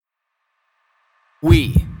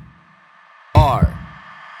We are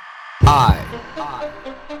I.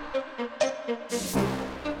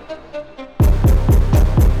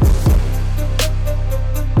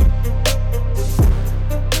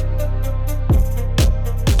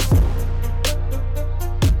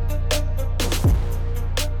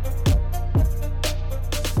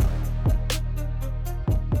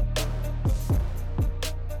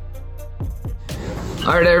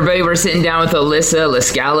 All right, everybody, we're sitting down with Alyssa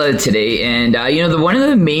Lascala today, and one of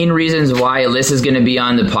the main reasons why Alyssa's going to be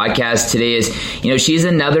on the podcast today is, she's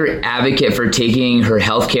another advocate for taking her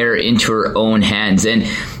healthcare into her own hands, and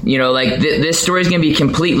this story is going to be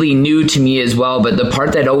completely new to me as well. But the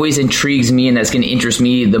part that always intrigues me and that's going to interest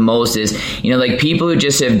me the most is, people who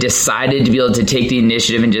just have decided to be able to take the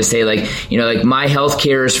initiative and just say, my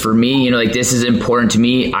healthcare is for me. This is important to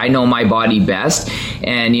me. I know my body best,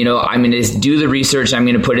 and I'm going to do the research. I'm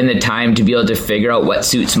going to put in the time to be able to figure out what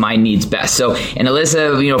suits my needs best. So, and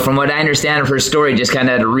Alyssa, from what I understand of her story, just kind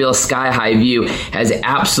of had a real sky high view, has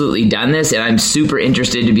absolutely done this. And I'm super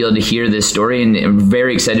interested to be able to hear this story, and I'm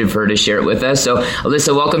very excited for her to share it with us. So,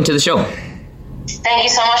 Alyssa, welcome to the show. Thank you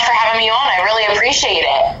so much for having me on. I really appreciate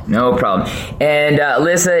it. No problem. And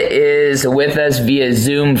Alyssa is with us via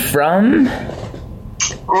Zoom from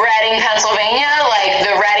Reading, Pennsylvania, like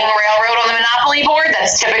the Reading Railroad on the Monopoly board.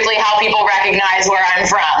 That's typically how people recognize where I'm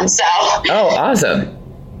from. So. Oh, awesome.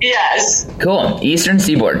 Yes. Cool. Eastern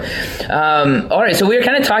Seaboard. All right. So we were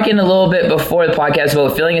kind of talking a little bit before the podcast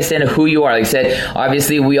about filling us in of who you are. Like I said,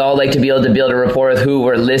 obviously we all like to build a rapport with who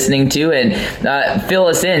we're listening to, and fill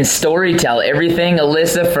us in, storytell everything,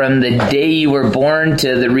 Alyssa, from the day you were born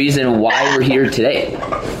to the reason why we're here today.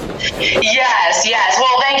 Yes.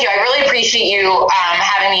 Well, thank you. I really appreciate you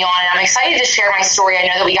having me on, and I'm excited to share my story. I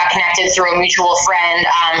know that we got connected through a mutual friend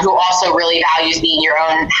who also really values being your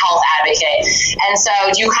own health advocate. And so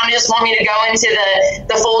do you kind of just want me to go into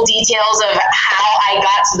the full details of how I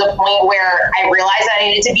got to the point where I realized that I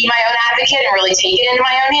needed to be my own advocate and really take it into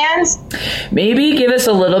my own hands? Maybe give us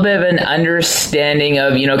a little bit of an understanding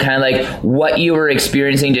of, kind of like what you were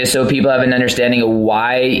experiencing, just so people have an understanding of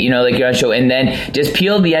why, you're on show, and then just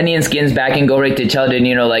peel the onion skins back and go right to childhood.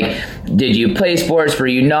 Did you play sports? Were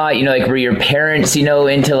you not? Were your parents, into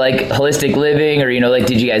holistic living, or,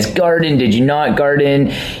 did you guys garden? Did you not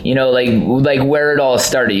garden? Where it all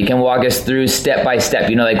started. You can walk us through step by step.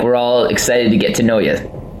 We're all excited to get to know you.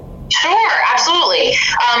 Sure, absolutely.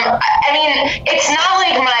 It's not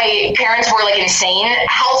like my parents were insane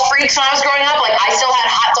health freaks when I was growing up. I still had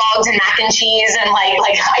hot dogs and mac and cheese, and I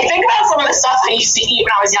think about some of the stuff I used to eat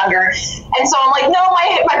when I was younger. And so I'm no,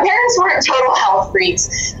 my parents weren't total health freaks.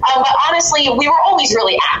 But honestly, we were always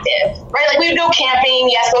really active, right? We would go camping.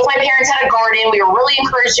 Yes, both my parents had a garden. We were really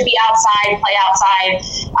encouraged to be outside, play outside.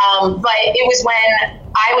 But it was when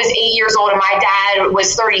I was 8 years old and my dad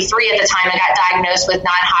was 33 at the time and got diagnosed with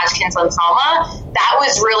non-Hodgkin's lymphoma. That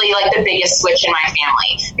was really the biggest switch in my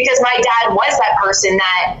family, because my dad was that person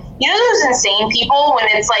that, those insane people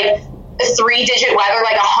when it's 3-digit weather,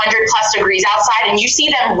 100 plus degrees outside, and you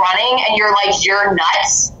see them running and you're you're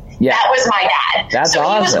nuts. Yeah. That was my dad. That's so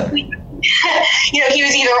awesome. He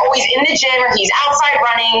was either always in the gym or he's outside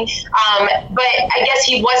running. But I guess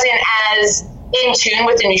he wasn't as in tune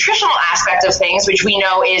with the nutritional aspect of things, which we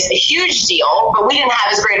know is a huge deal, but we didn't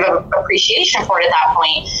have as great of an appreciation for it at that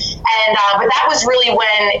point. And but that was really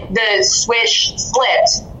when the switch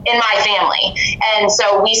flipped in my family. And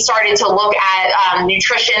so we started to look at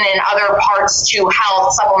nutrition and other parts to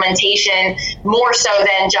health, supplementation, more so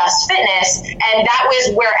than just fitness. And that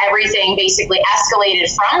was where everything basically escalated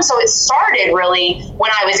from. So it started really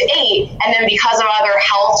when I was 8. And then because of other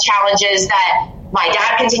health challenges that my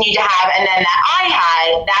dad continued to have, and then that I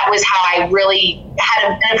had, that was how I really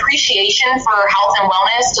had an appreciation for health and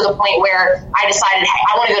wellness, to the point where I decided, hey,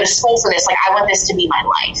 I want to go to school for this. I want this to be my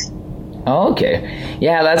life. Oh, okay.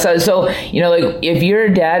 Yeah, that's so, if your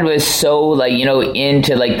dad was so,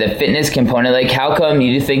 into, the fitness component, how come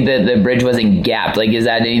you think that the bridge wasn't gapped? Is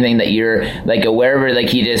that anything that you're, aware of?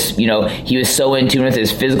 He just, he was so in tune with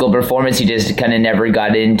his physical performance, he just kind of never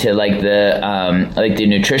got into, the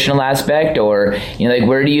nutritional aspect? Or,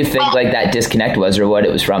 where do you think, that disconnect was, or what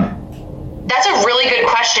it was from? That's a really good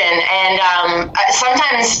question. And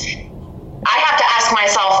sometimes I have to ask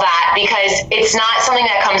myself that, because it's not something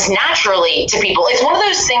that comes naturally to people. It's one of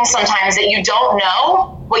those things sometimes that you don't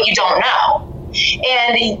know what you don't know.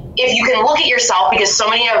 And if you can look at yourself, because so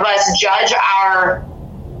many of us judge our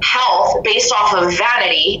health based off of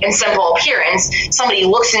vanity and simple appearance. Somebody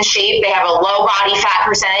looks in shape, they have a low body fat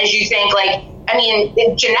percentage, you think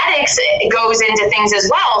genetics goes into things as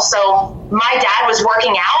well. So my dad was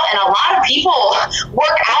working out, and a lot of people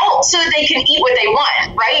work out so that they can eat what they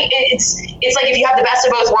want, right? It's like if you have the best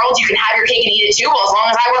of both worlds, you can have your cake and eat it too. Well, as long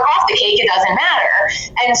as I work off the cake, it doesn't matter.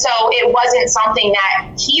 And so it wasn't something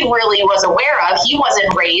that he really was aware of. He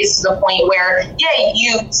wasn't raised to the point where, yeah,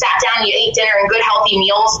 you sat down, you ate dinner and good healthy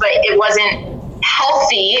meals, but it wasn't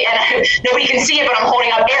healthy, and nobody can see it, but I'm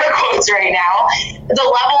holding up air quotes right now. The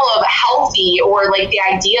level of healthy, or like the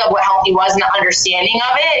idea of what healthy was and the understanding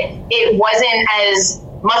of it wasn't as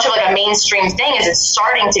much of like a mainstream thing as it's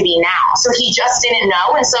starting to be now. So he just didn't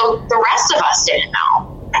know, and so the rest of us didn't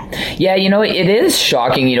know. Yeah, it is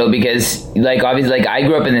shocking, because like obviously like I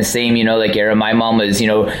grew up in the same, like era. My mom was,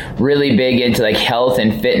 really big into like health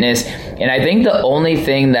and fitness. And I think the only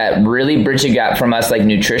thing that really bridged the gap from us like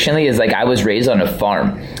nutritionally is like I was raised on a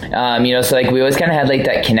farm. So like we always kind of had like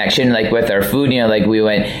that connection like with our food, like we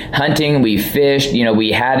went hunting, we fished,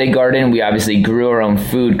 we had a garden, we obviously grew our own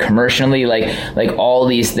food commercially, like all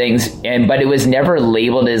these things. But it was never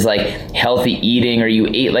labeled as like healthy eating or you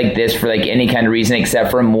ate like this for like any kind of reason,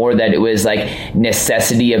 except for more that it was like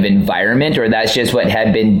necessity of environment, or that's just what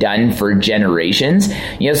had been done for generations.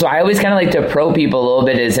 So I always kind of like to probe people a little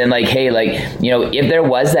bit as in like, hey, like, if there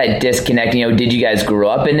was that disconnect, did you guys grow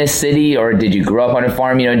up in a city or did you grow up on a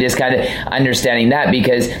farm, just kind of understanding that,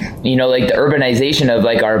 because, like the urbanization of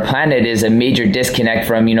like our planet is a major disconnect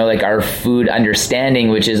from, like our food understanding,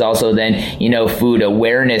 which is also then, food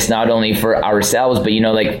awareness, not only for ourselves, but,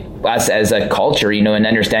 like us as a culture, and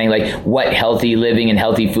understanding like what healthy living and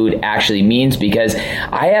healthy food actually means. Because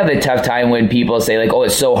I have a tough time when people say like, oh,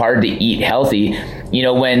 it's so hard to eat healthy,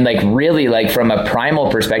 when like really like from a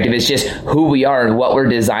primal perspective, it's just who we are and what we're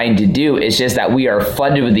designed to do. It's just that we are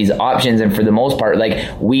flooded with these options. And for the most part, like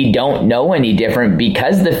we don't know any different,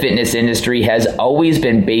 because the fitness industry has always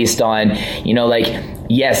been based on, like,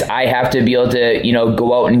 yes, I have to be able to,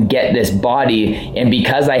 go out and get this body. And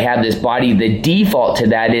because I have this body, the default to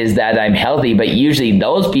that is that I'm healthy. But usually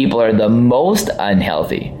those people are the most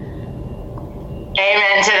unhealthy.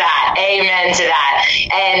 Amen to that. Amen to that.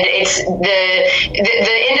 And it's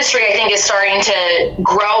the industry, I think, is starting to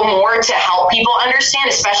grow more to help people understand,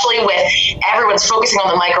 especially with everyone's focusing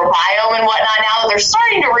on the microbiome and whatnot now. They're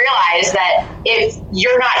starting to realize that if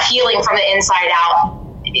you're not healing from the inside out,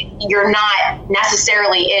 you're not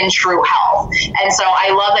necessarily in true health. And so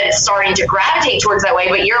I love that it's starting to gravitate towards that way.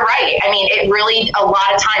 But you're right. I mean, it really a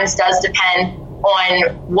lot of times does depend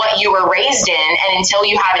on what you were raised in. And until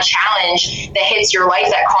you have a challenge that hits your life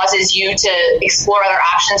that causes you to explore other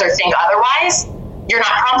options or think otherwise, you're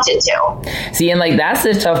not prompted to. See, and like that's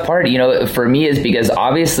the tough part, for me, is because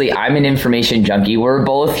obviously I'm an information junkie. We're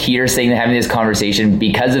both here saying having this conversation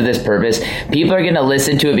because of this purpose. People are going to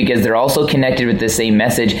listen to it because they're also connected with the same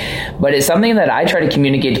message. But it's something that I try to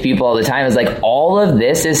communicate to people all the time is like all of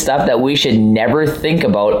this is stuff that we should never think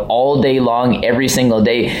about all day long, every single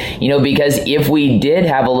day, because if we did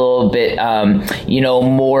have a little bit,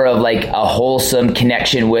 more of like a wholesome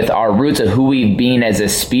connection with our roots of who we've been as a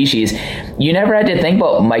species, you never had to think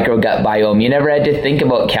about microgut biome. You never had to think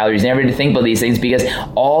about calories. You never had to think about these things because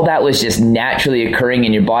all that was just naturally occurring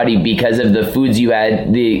in your body because of the foods you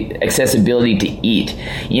had the accessibility to eat.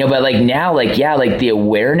 But like now, like, yeah, like the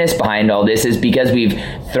awareness behind all this is because we've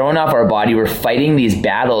thrown off our body. We're fighting these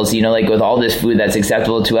battles, like with all this food that's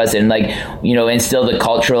acceptable to us, and like, and still the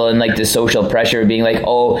cultural and like the social pressure of being like,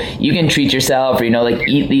 oh, you can treat yourself, or, like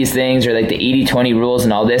eat these things, or like the 80-20 rules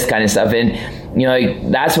and all this kind of stuff. And like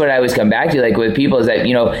that's what I always come back to, like with people, is that,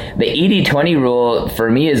 the 80-20 rule for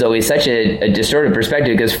me is always such a distorted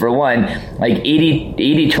perspective, because for one, like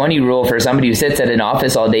 80-20 rule for somebody who sits at an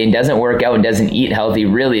office all day and doesn't work out and doesn't eat healthy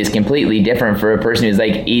really is completely different for a person who's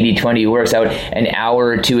like 80-20, who works out an hour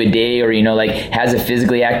or two a day, or, like has a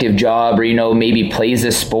physically active job, or, maybe plays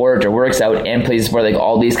a sport or works out and plays a sport, like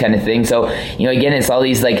all these kind of things. So, again, it's all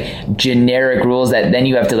these like generic rules that then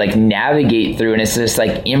you have to like navigate through, and it's just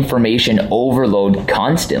like information overload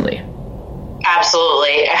constantly.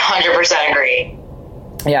 Absolutely. 100% agree.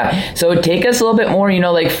 Yeah. So take us a little bit more,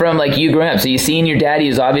 like from like you growing up. So you seen your daddy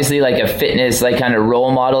who's obviously like a fitness, like kind of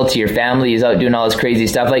role model to your family. He's out doing all this crazy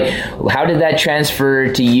stuff. Like, how did that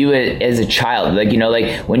transfer to you as a child? Like,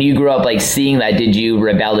 like when you grew up, like seeing that, did you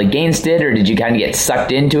rebel against it, or did you kind of get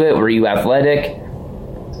sucked into it? Were you athletic?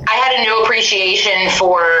 I had a new appreciation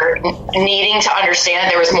for needing to understand that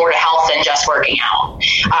there was more to health than just working out.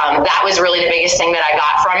 That was really the biggest thing that I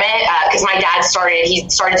got from it, because my dad started to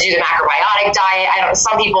do the macrobiotic diet.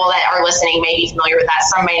 Some people that are listening may be familiar with that,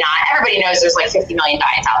 some may not. Everybody knows there's like 50 million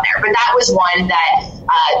diets out there, but that was one that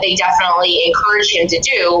they definitely encouraged him to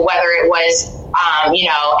do, whether it was,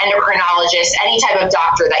 endocrinologist, any type of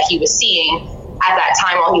doctor that he was seeing. at that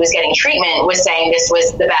time while he was getting treatment was saying this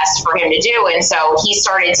was the best for him to do. And so he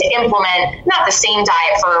started to implement not the same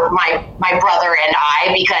diet for my brother and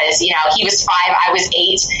I, because, you know, he was 5, I was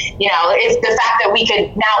 8. You know, it's the fact that we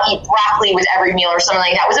could now eat broccoli with every meal or something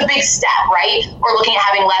like that was a big step, right? Or looking at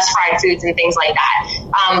having less fried foods and things like that.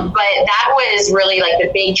 But that was really like the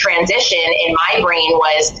big transition in my brain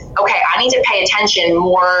was, okay, I need to pay attention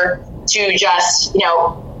more to just, you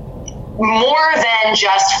know, more than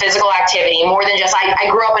just physical activity, more than just, I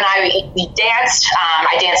grew up and we danced.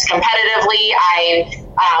 I danced competitively. I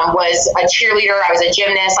was a cheerleader. I was a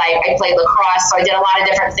gymnast. I played lacrosse. So I did a lot of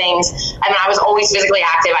different things. I mean, I was always physically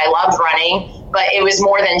active. I loved running, but it was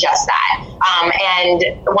more than just that. And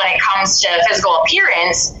when it comes to physical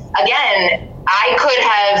appearance, again, I could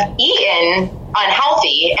have eaten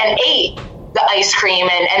unhealthy and ate the ice cream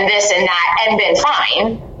and this and that and been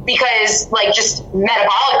fine, because like just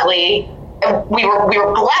metabolically we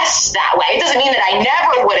were blessed that way. It doesn't mean that I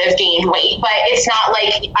never would have gained weight, but it's not like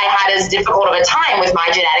I had as difficult of a time with my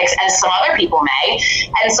genetics as some other people may.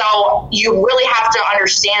 And so you really have to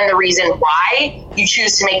understand the reason why you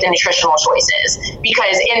choose to make the nutritional choices,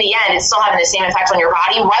 because in the end, it's still having the same effect on your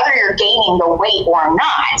body, whether you're gaining the weight or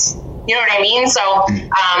not. You know what I mean? So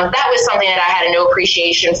that was something that I had no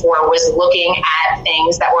appreciation for, was looking at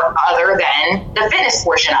things that were other than the fitness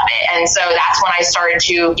portion of it. And so that's when I started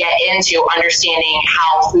to get into understanding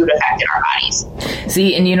how food affected our bodies.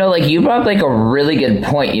 See, and you know, like you brought up like a really good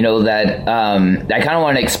point, you know, that I kind of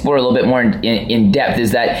want to explore a little bit more in depth,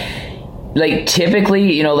 is that like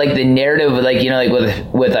typically, you know, like the narrative, like, you know,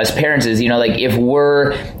 like with us parents is, you know, like if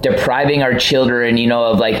we're depriving our children, you know,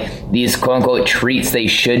 of like these quote unquote treats they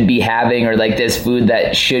should be having, or like this food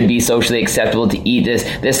that should be socially acceptable to eat,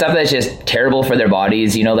 this stuff that's just terrible for their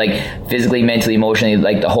bodies, you know, like physically, mentally, emotionally,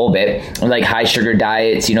 like the whole bit, like high sugar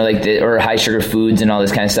diets, you know, like or high sugar foods and all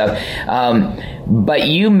this kind of stuff. But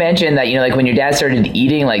you mentioned that, you know, like when your dad started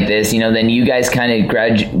eating like this, you know, then you guys kind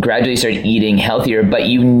of gradually started eating healthier, but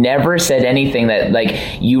you never said anything that like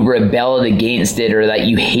you rebelled against it, or that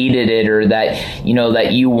you hated it, or that, you know,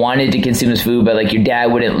 that you wanted to consume this food, but like your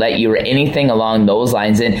dad wouldn't let you, or anything along those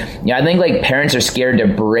lines. And, you know, I think like parents are scared to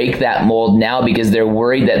break that mold now, because they're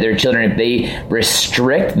worried that their children, if they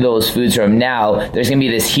restrict those foods from now, there's going to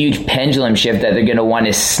be this huge pendulum shift that they're going to want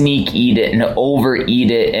to sneak eat it and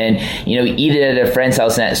overeat it, and, you know, eat it at a friend's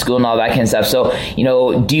house and at school and all that kind of stuff. So, you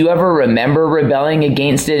know, do you ever remember rebelling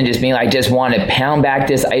against it and just being like, I just want to pound back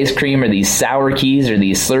this ice cream or these sour keys or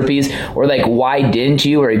these Slurpees, or like, why didn't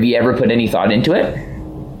you, or have you ever put any thought into it?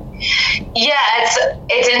 Yeah,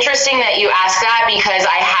 it's interesting that you asked that, because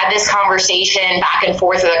I had this conversation back and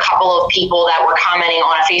forth with a couple of people that were commenting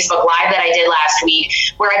on a Facebook Live that I did last week,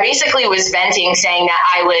 where I basically was venting, saying that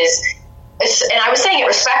I was saying it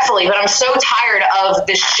respectfully, but I'm so tired of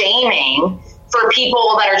the shaming for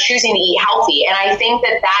people that are choosing to eat healthy. And I think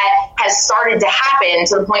that has started to happen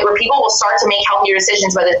to the point where people will start to make healthier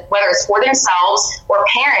decisions, whether it's for themselves or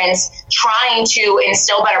parents trying to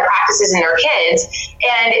instill better practices in their kids.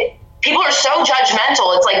 And people are so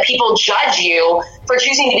judgmental. It's like people judge you for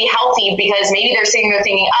choosing to be healthy because maybe they're sitting there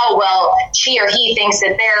thinking, oh, well, she or he thinks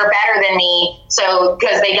that they're better than me, so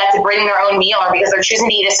because they get to bring their own meal, or because they're choosing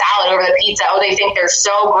to eat a salad over the pizza, oh, they think they're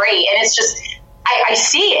so great. And it's just, I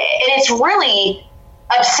see it, and it's really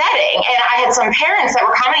upsetting. And I had some parents that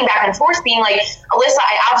were commenting back and forth being like, Alyssa,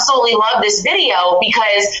 I absolutely love this video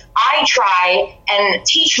because I try and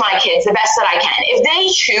teach my kids the best that I can. If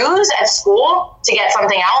they choose at school to get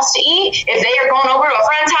something else to eat, if they are going over to a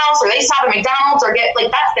friend's house, or they stop at McDonald's, or get,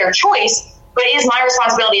 like, that's their choice. But it is my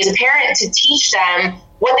responsibility as a parent to teach them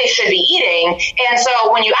what they should be eating. And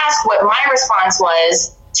so when you ask what my response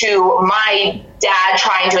was to my dad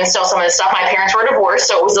trying to instill some of this stuff, my parents were divorced,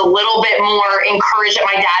 so it was a little bit more encouraged at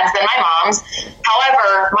my dad's than my mom's.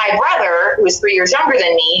 However, my brother, who was 3 years younger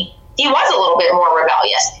than me, he was a little bit more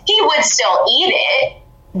rebellious. He would still eat it,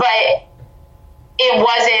 but it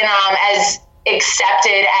wasn't as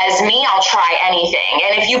accepted as me. I'll try anything.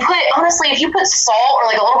 And if you put salt or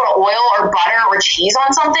like a little bit of oil or butter or cheese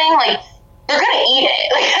on something, like, they're going to eat it.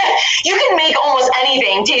 Like, you can make almost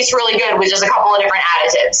anything taste really good with just a couple of different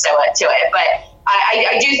additives to it. But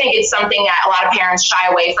I do think it's something that a lot of parents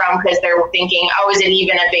shy away from, because they're thinking, oh, is it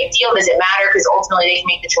even a big deal? Does it matter? Because ultimately they can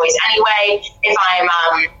make the choice anyway. If I'm,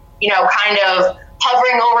 kind of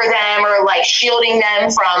hovering over them or like shielding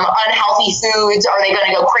them from unhealthy foods, are they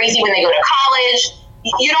going to go crazy when they go to college?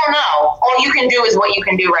 You don't know. All you can do is what you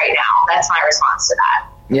can do right now. That's my response to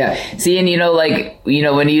that. Yeah. See, and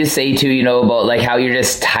when you say too, about like how you're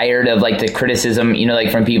just tired of like the criticism, like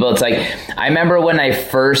from people, it's like, I remember when I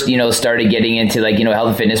first, started getting into like, health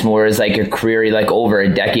and fitness more as like a career, like over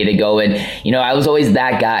a decade ago. And, I was always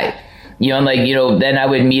that guy, and like, then I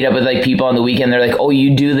would meet up with like people on the weekend. They're like, oh,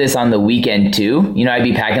 you do this on the weekend too? I'd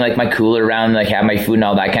be packing like my cooler around, like have my food and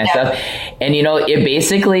all that kind of stuff. And,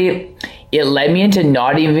 it led me into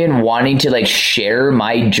not even wanting to like share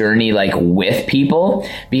my journey like with people,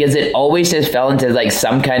 because it always just fell into like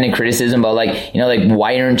some kind of criticism about like, like,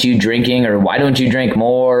 why aren't you drinking, or why don't you drink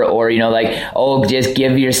more, or, like, oh, just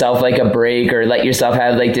give yourself like a break, or let yourself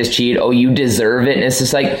have like this cheat. Oh, you deserve it. And it's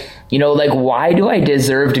just like, like, why do I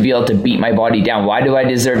deserve to be able to beat my body down? Why do I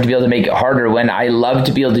deserve to be able to make it harder when I love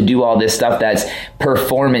to be able to do all this stuff that's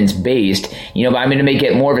performance based? But I'm going to make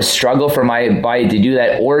it more of a struggle for my body to do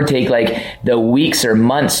that, or take like the weeks or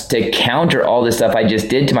months to counter all the stuff I just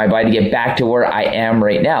did to my body to get back to where I am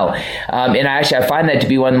right now. And I find that to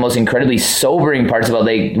be one of the most incredibly sobering parts about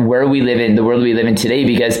like where we live in, the world we live in today,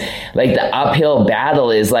 because like the uphill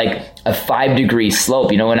battle is like a 5-degree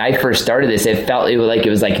slope. When I first started this, it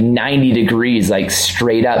was like 90 degrees, like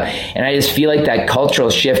straight up. And I just feel like that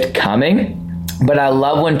cultural shift coming. But I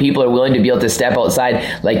love when people are willing to be able to step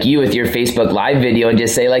outside, like you with your Facebook Live video, and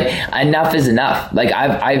just say like, enough is enough. Like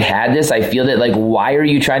I've had this. I feel that like, why are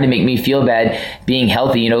you trying to make me feel bad being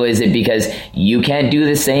healthy? Is it because you can't do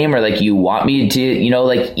the same, or like you want me to,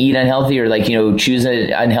 like eat unhealthy, or like, choose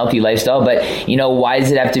an unhealthy lifestyle? But, why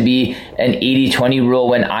does it have to be an 80-20 rule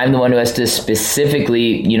when I'm the one who has to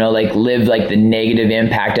specifically, like live like the negative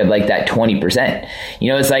impact of like that 20%?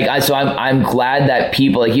 It's like, so I'm glad that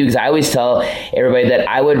people like you, because I always tell everybody that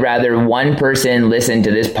I would rather one person listen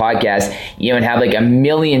to this podcast, and have like 1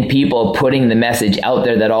 million people putting the message out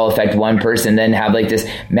there that all affect one person, than have like this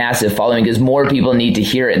massive following, because more people need to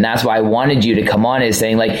hear it. And that's why I wanted you to come on, is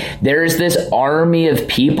saying like, there's this army of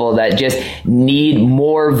people that just need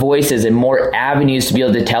more voices and more avenues to be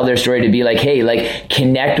able to tell their story, to be like, hey, like,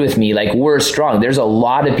 connect with me. Like, we're strong. There's a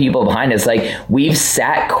lot of people behind us. Like, we've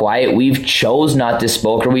sat quiet. We've chose not to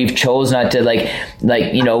spoke, or we've chose not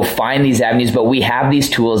to find these avenues, but we have these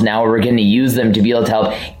tools now where we're going to use them to be able to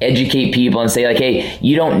help educate people and say like, hey,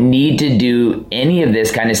 you don't need to do any of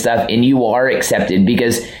this kind of stuff, and you are accepted,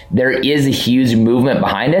 because there is a huge movement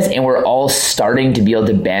behind us, and we're all starting to be able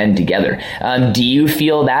to band together. Do you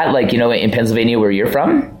feel that, like, in Pennsylvania where you're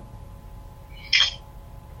from?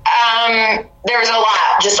 There was a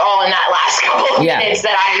lot just all in that last couple of minutes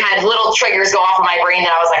that I had little triggers go off in my brain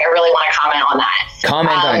that I was like, I really want to comment on that.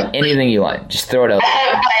 Comment on anything you want. Just throw it out.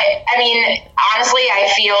 But I mean, honestly,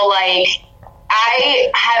 I feel like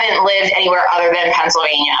I haven't lived anywhere other than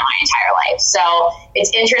Pennsylvania my entire life. So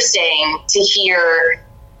it's interesting to hear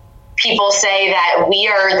people say that we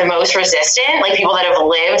are the most resistant, like people that have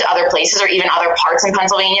lived other places or even other parts in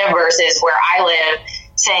Pennsylvania versus where I live,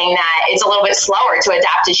 saying that it's a little bit slower to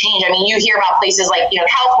adapt to change. I mean, you hear about places like,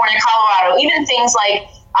 California, Colorado, even things like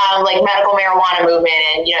medical marijuana movement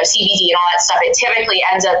and, CBD and all that stuff. It typically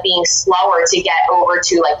ends up being slower to get over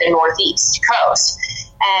to like the Northeast coast.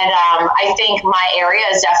 And I think my area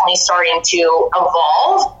is definitely starting to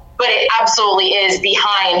evolve, but it absolutely is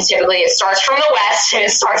behind. Typically it starts from the West and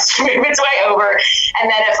it starts to move its way over, and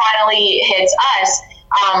then it finally hits us.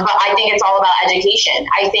 But I think it's all about education.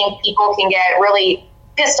 I think people can get really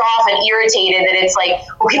pissed off and irritated that it's like,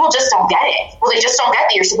 well, people just don't get it. Well, they just don't get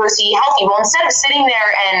that you're supposed to eat healthy. Well, instead of sitting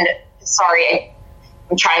there and, sorry,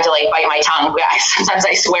 I'm trying to like bite my tongue. Sometimes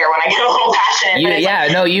I swear when I get a little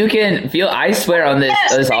passionate. You can feel, I swear on this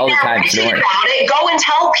all the time. About it, go and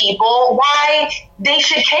tell people why they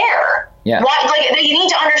should care. Yeah. Why, you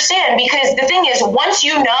need to understand, because the thing is, once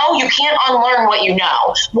you know, you can't unlearn what you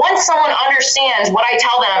know. Once someone understands what I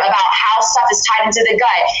tell them about how stuff is tied into the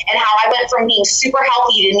gut, and how I went from being super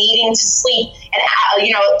healthy to needing to sleep and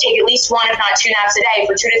take at least 1, if not 2 naps a day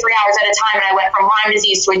for 2 to 3 hours at a time, and I went from Lyme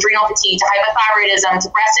disease to adrenal fatigue to hypothyroidism to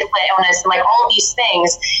breast implant illness and like all of these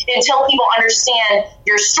things, until people understand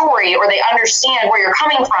your story or they understand where you're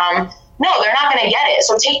coming from. No, they're not going to get it.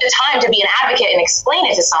 So take the time to be an advocate and explain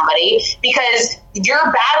it to somebody, because you're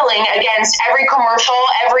battling against every commercial,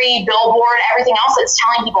 every billboard, everything else that's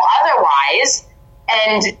telling people otherwise,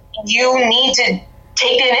 and you need to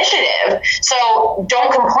take the initiative. So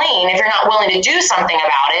don't complain if you're not willing to do something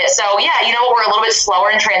about it. So yeah, we're a little bit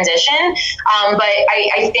slower in transition, but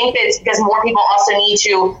I think that it's because more people also need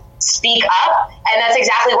to speak up, and that's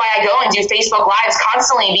exactly why I go and do Facebook Lives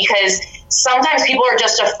constantly, because sometimes people are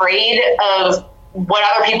just afraid of what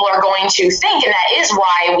other people are going to think, and that is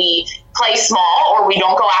why we play small, or we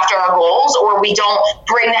don't go after our goals, or we don't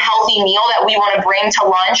bring the healthy meal that we want to bring to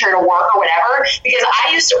lunch or to work or whatever. Because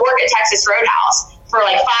I used to work at Texas Roadhouse for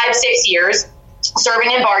like 5-6 years, serving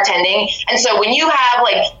and bartending. And so when you have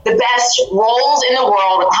like the best rolls in the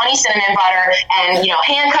world with honey cinnamon butter and,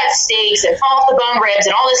 hand cut steaks and fall off the bone ribs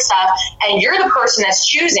and all this stuff, and you're the person that's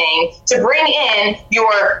choosing to bring in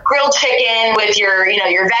your grilled chicken with your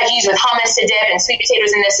veggies with hummus to dip and sweet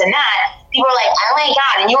potatoes and this and that, people are like, oh my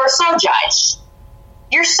God, and you are so judged.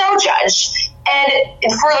 You're so judged.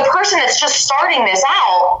 And for the person that's just starting this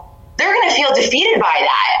out, they're going to feel defeated by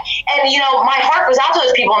that. And, my heart goes out to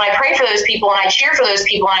those people, and I pray for those people, and I cheer for those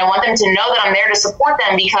people, and I want them to know that I'm there to support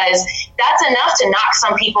them, because that's enough to knock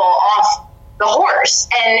some people off the horse.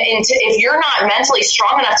 And if you're not mentally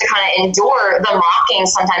strong enough to kind of endure the mocking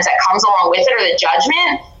sometimes that comes along with it, or the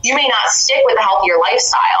judgment, you may not stick with a healthier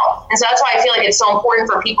lifestyle. And so that's why I feel like it's so important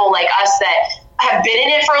for people like us that have been in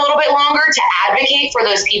it for a little bit longer to advocate for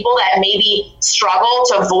those people that maybe struggle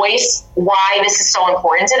to voice why this is so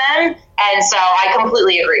important to them. And so I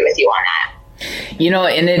completely agree with you on that.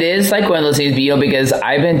 And it is like one of those things, because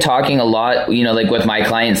I've been talking a lot, like with my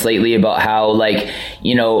clients lately about how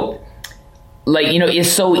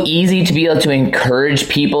it's so easy to be able to encourage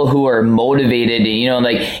people who are motivated,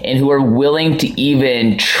 and who are willing to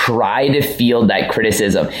even try to field that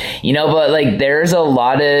criticism, but there's a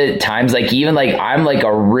lot of times, I'm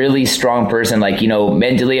a really strong person,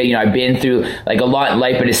 mentally, I've been through a lot in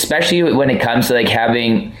life, but especially when it comes to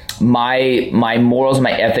having my morals,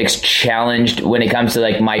 my ethics challenged when it comes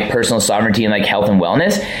to my personal sovereignty and health and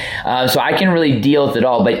wellness. So I can really deal with it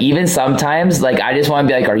all. But even sometimes, I just want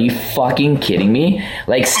to be are you fucking kidding me?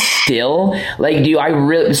 Still, do I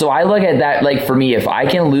really? So I look at that, for me, if I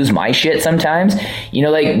can lose my shit sometimes,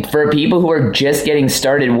 for people who are just getting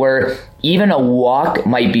started, where even a walk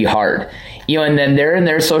might be hard. And then they're in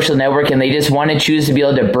their social network and they just want to choose to be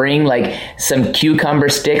able to bring some cucumber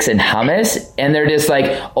sticks and hummus. And they're just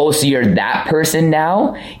oh, so you're that person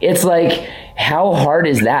now? It's how hard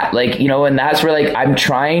is that? And that's where I'm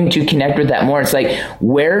trying to connect with that more. It's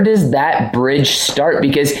where does that bridge start?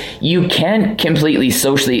 Because you can't completely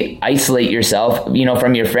socially isolate yourself,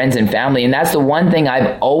 from your friends and family. And that's the one thing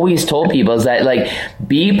I've always told people is that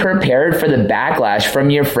be prepared for the backlash from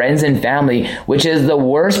your friends and family, which is the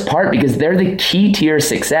worst part because they're the key to your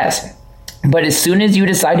success. But as soon as you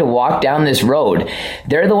decide to walk down this road,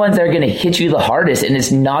 they're the ones that are going to hit you the hardest, and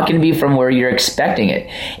it's not going to be from where you're expecting it.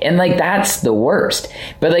 And that's the worst.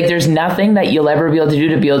 But there's nothing that you'll ever be able to do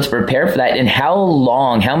to be able to prepare for that. And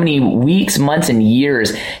how many weeks, months, and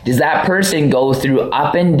years does that person go through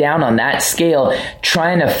up and down on that scale,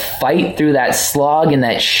 trying to fight through that slog and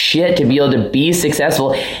that shit to be able to be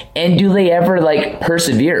successful? And do they ever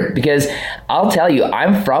persevere? Because I'll tell you,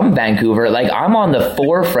 I'm from Vancouver. I'm on the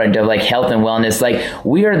forefront of health and wellness.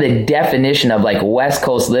 We are the definition of West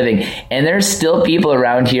Coast living, and there's still people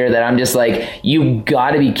around here that I'm just you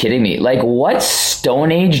gotta be kidding me. What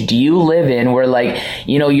Stone Age do you live in where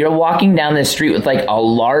you're walking down the street with a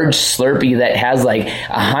large Slurpee that has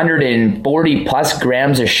 140 plus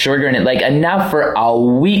grams of sugar in it, enough for a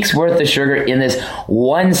week's worth of sugar in this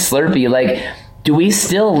one Slurpee? Do we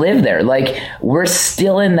still live there? We're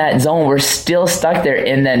still in that zone. We're still stuck there.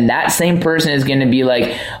 And then that same person is going to be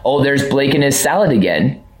oh, there's Blake and his salad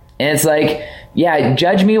again. And it's yeah,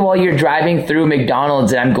 judge me while you're driving through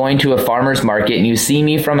McDonald's and I'm going to a farmer's market and you see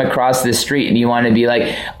me from across the street and you want to be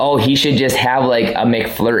oh, he should just have a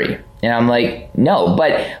McFlurry. And I'm no,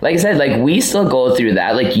 but I said, we still go through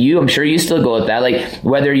that. I'm sure you still go with that.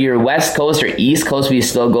 Whether you're West Coast or East Coast, we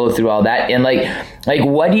still go through all that. And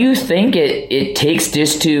what do you think it takes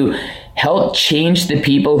just to help change the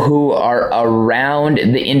people who are around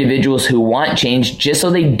the individuals who want change, just so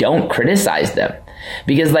they don't criticize them?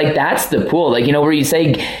 Because that's the pool, where you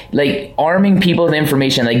say arming people with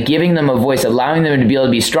information, giving them a voice, allowing them to be able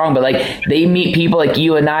to be strong. But they meet people like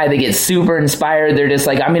you and I, they get super inspired. They're just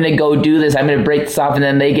I'm going to go do this. I'm going to break this off. And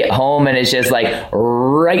then they get home and it's just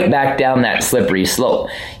right back down that slippery slope.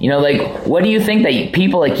 What do you think that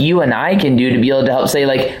people like you and I can do to be able to help say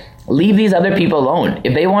leave these other people alone?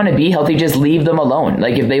 If they want to be healthy, just leave them alone.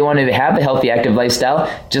 If they want to have a healthy, active lifestyle,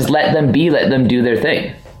 just let them do their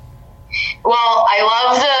thing. Well, I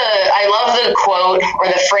love the quote or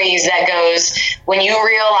the phrase that goes, when you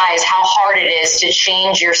realize how hard it is to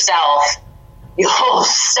change yourself, you'll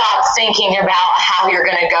stop thinking about how you're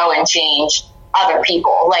going to go and change other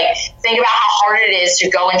people. Think about how hard it is to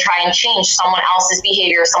go and try and change someone else's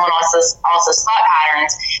behavior, someone else's thought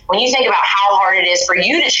patterns. When you think about how hard it is for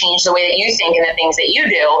you to change the way that you think and the things that you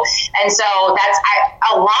do. And so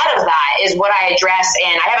a lot of that is what I address.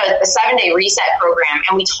 And I have a 7-day reset program,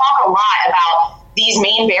 and we talk a lot about these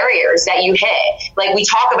main barriers that you hit. Like we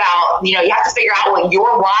talk about, you have to figure out what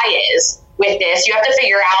your why is with this. You have to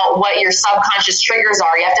figure out what your subconscious triggers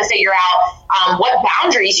are. You have to figure out what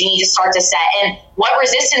boundaries you need to start to set, and what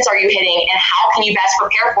resistance are you hitting, and how can you best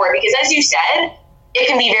prepare for it? Because as you said, it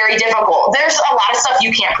can be very difficult. There's a lot of stuff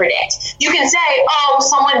you can't predict. You can say, oh,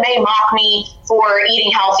 someone may mock me for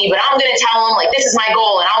eating healthy, but I'm going to tell them, like, this is my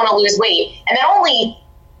goal and I want to lose weight. And that only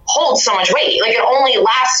holds so much weight. Like, it only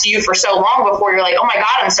lasts you for so long before you're like, oh my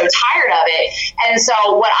God, I'm so tired of it. And so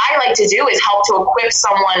what I like to do is help to equip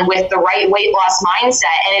someone with the right weight loss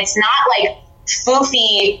mindset. And it's not like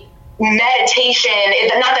foofy meditation.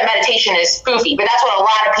 Not that meditation is foofy, but that's what a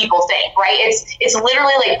lot of people think, right? It's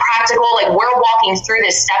literally like practical. Like, we're walking through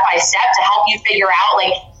this step by step to help you figure out,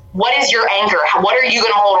 like, what is your anchor? What are you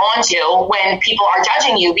going to hold on to when people are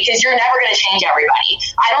judging you? Because you're never going to change everybody.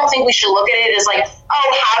 I don't think we should look at it as like, oh,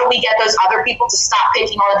 how do we get those other people to stop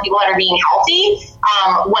picking on the people that are being healthy?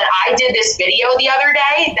 When I did this video the other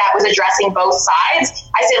day that was addressing both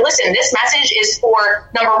sides, I said, listen, this message is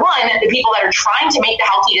for, number one, the people that are trying to make the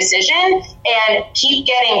healthy decision and keep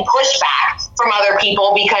getting pushback from other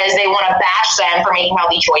people because they want to bash them for making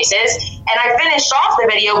healthy choices. And I finished off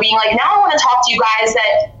the video being like, now I want to talk to you guys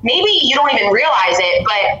that maybe you don't even realize it,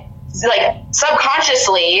 but like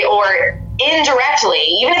subconsciously or indirectly,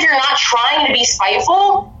 even if you're not trying to be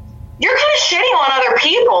spiteful, you're kind of shitting on other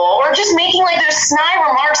people or just making like those snide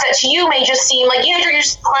remarks that to you may just seem like, you're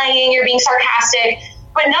just playing, you're being sarcastic.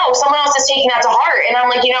 But no, someone else is taking that to heart. And I'm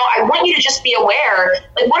like, I want you to just be aware,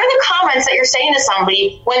 like, what are the comments that you're saying to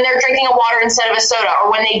somebody when they're drinking a water instead of a soda,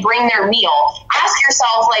 or when they bring their meal? Ask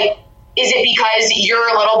yourself, like, is it because you're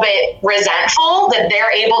a little bit resentful that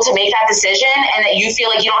they're able to make that decision and that you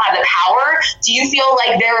feel like you don't have the power? Do you feel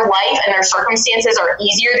like their life and their circumstances are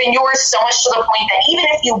easier than yours, so much to the point that even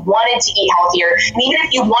if you wanted to eat healthier, and even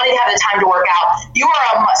if you wanted to have the time to work out, you are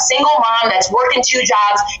a single mom that's working 2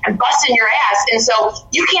 jobs and busting your ass. And so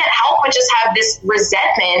you can't help but just have this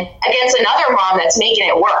resentment against another mom that's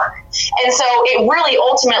making it work. And so it really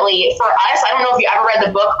ultimately, for us, I don't know if you ever read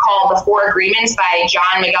the book called The 4 Agreements by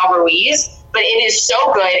John Miguel Ruiz, but it is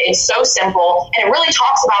so good. It's so simple. And it really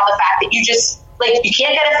talks about the fact that you just, like, you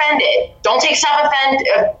can't get offended. Don't take stuff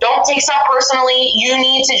personally. You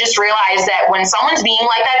need to just realize that when someone's being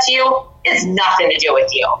like that to you, it's nothing to do with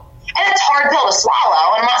you. And it's a hard pill to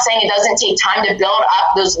swallow. And I'm not saying it doesn't take time to build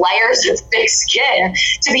up those layers of thick skin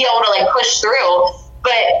to be able to, like, push through.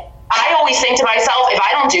 But I always think to myself, if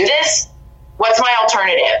I don't do this, what's my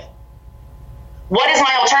alternative? What is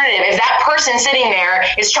my alternative? If that person sitting there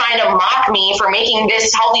is trying to mock me for making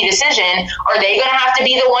this healthy decision, are they going to have to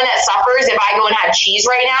be the one that suffers if I go and have cheese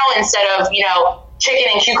right now instead of,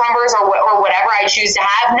 chicken and cucumbers or whatever I choose to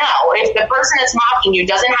have? No. If the person that's mocking you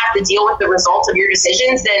doesn't have to deal with the results of your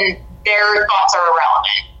decisions, then their thoughts are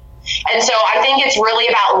irrelevant. And so I think it's really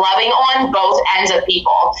about loving on both ends of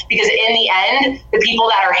people, because in the end, the people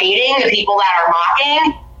that are hating, the people that are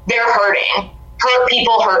mocking, they're hurting. Hurt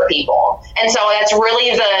people. And so that's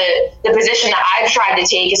really the position that I've tried to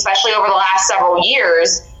take, especially over the last several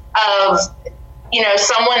years, of,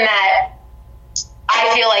 someone that I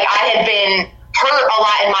feel like I had been hurt a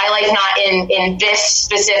lot in my life, not in this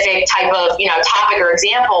specific type of, topic or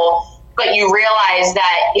example, but you realize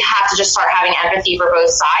that you have to just start having empathy for both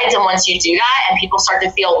sides. And once you do that and people start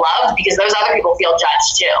to feel loved, because those other people feel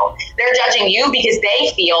judged too. They're judging you because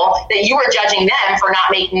they feel that you are judging them for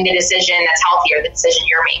not making the decision that's healthier, the decision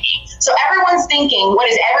you're making. So everyone's thinking,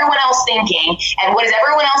 what is everyone else thinking? And what is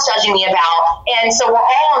everyone else judging me about? And so we're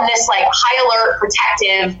all in this like high alert,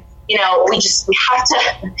 protective, we have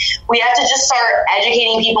to just start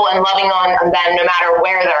educating people and loving on them no matter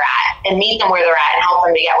where they're at, and meet them where they're at and help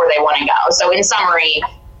them to get where they want to go. So in summary,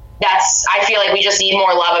 I feel like we just need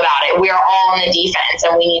more love about it. We are all on the defense,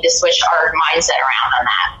 and we need to switch our mindset around on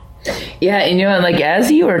that. Yeah. And, like, as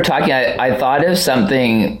you were talking, I thought of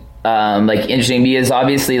something interesting, because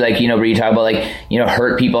obviously, like, where you talk about, like,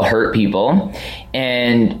 hurt people.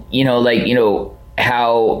 And,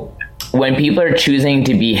 how when people are choosing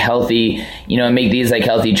to be healthy, and make these like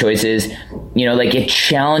healthy choices, like it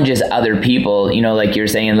challenges other people, like you're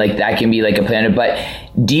saying, like that can be like a planet. But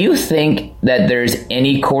do you think that there's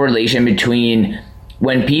any correlation between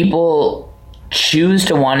when people choose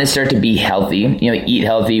to want to start to be healthy, eat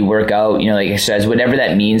healthy, work out, like exercise, whatever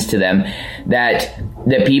that means to them, that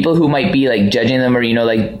the people who might be like judging them or,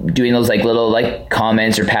 like doing those like little like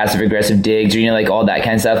comments or passive aggressive digs or, like all that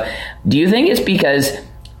kind of stuff, do you think it's because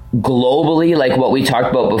globally, like what we talked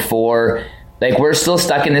about before, Like, we're still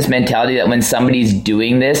stuck in this mentality that when somebody's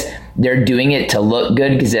doing this, they're doing it to look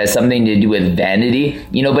good because it has something to do with vanity,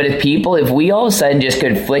 but if we all of a sudden just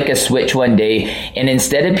could flick a switch one day, and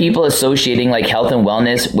instead of people associating like health and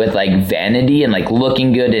wellness with like vanity and like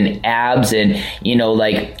looking good and abs and,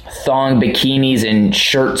 like thong bikinis and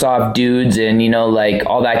shirts off dudes and, like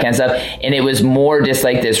all that kind of stuff. And it was more just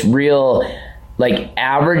like this real, like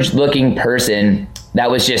average looking person that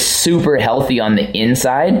was just super healthy on the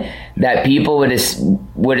inside, that people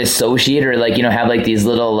would associate or like, have like these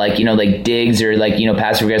little like, like digs or like,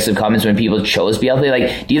 passive aggressive comments when people chose to be healthy.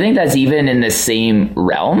 Like, do you think that's even in the same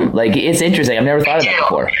realm? Like, it's interesting. I've never thought of that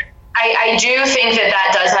before. I do think that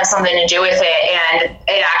does have something to do with it. And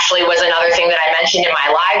it actually was another thing that I mentioned in my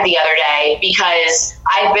live the other day, because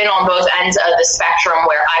I've been on both ends of the spectrum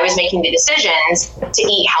where I was making the decisions to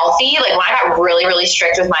eat healthy. Like, when I got really, really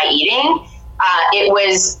strict with my eating,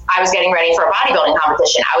 I was getting ready for a bodybuilding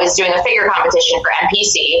competition. I was doing a figure competition for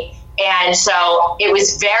NPC. And so it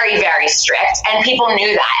was very, very strict, and people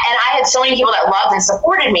knew that. And I had so many people that loved and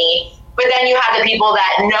supported me. But then you have the people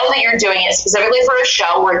that know that you're doing it specifically for a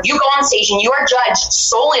show where you go on stage and you are judged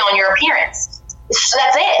solely on your appearance. So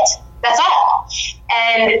that's it. That's all.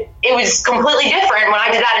 And it was completely different when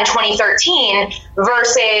I did that in 2013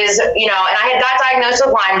 versus, and I had got diagnosed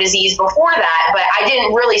with Lyme disease before that, but I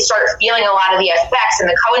didn't really start feeling a lot of the effects and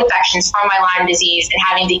the co-infections from my Lyme disease and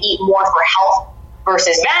having to eat more for health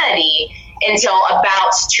versus vanity until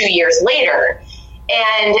about 2 years later.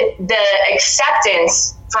 And the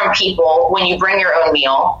acceptance from people when you bring your own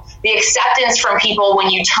meal, the acceptance from people when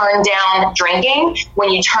you turn down drinking, when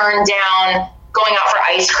you turn down going out for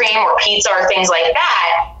ice cream or pizza or things like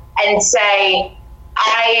that, and say,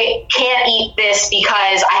 I can't eat this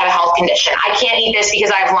because I have a health condition. I can't eat this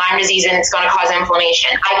because I have Lyme disease and it's going to cause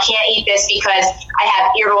inflammation. I can't eat this because I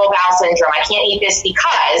have irritable bowel syndrome. I can't eat this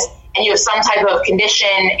because, and you have some type of condition,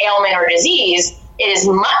 ailment, or disease. It is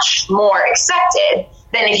much more accepted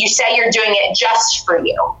than if you say you're doing it just for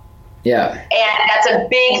you. Yeah. And that's a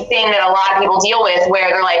big thing that a lot of people deal with, where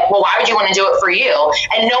they're like, well, why would you want to do it for you?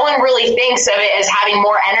 And no one really thinks of it as having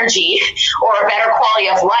more energy or a better quality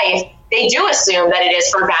of life. They do assume that it is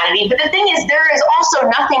for vanity. But the thing is, there is also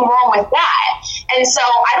nothing wrong with that. And so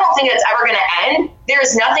I don't think that's ever going to end.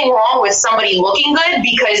 There's nothing wrong with somebody looking good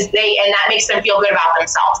and that makes them feel good about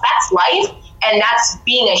themselves. That's life. And that's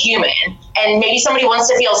being a human. And maybe somebody wants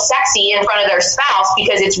to feel sexy in front of their spouse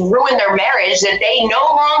because it's ruined their marriage, that they no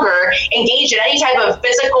longer engage in any type of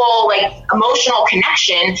physical, like emotional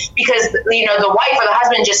connection because, the wife or the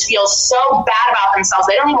husband just feels so bad about themselves.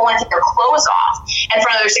 They don't even want to take their clothes off in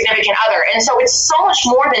front of their significant other. And so it's so much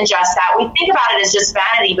more than just that. We think about it as just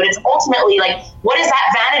vanity, but it's ultimately like, what is that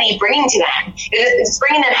vanity bringing to them? It's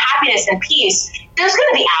bringing them happiness and peace. There's going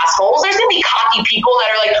to be assholes. There's going to be cocky people that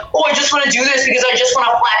are like, oh, I just want to do this because I just want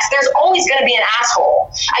to flex. There's always going to be an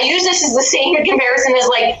asshole. I use this as the same comparison as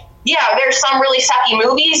like, yeah, there's some really sucky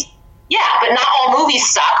movies. Yeah, but not all movies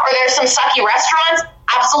suck. Or there's some sucky restaurants.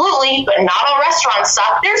 Absolutely, but not all restaurants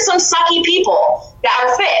suck. There's some sucky people that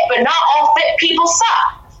are fit, but not all fit people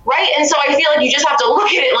suck. Right? And so I feel like you just have to look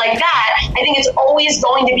at it like that. I think it's always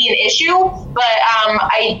going to be an issue, but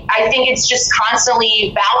I think it's just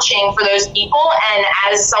constantly vouching for those people. And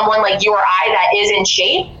as someone like you or I that is in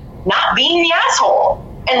shape, not being the asshole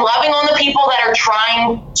and loving on the people that are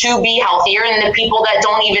trying to be healthier and the people that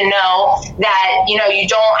don't even know that, you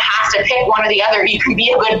don't have to pick one or the other. You can be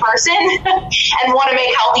a good person and want to make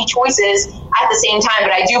healthy choices at the same time.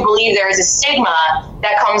 But I do believe there is a stigma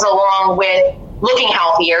that comes along with looking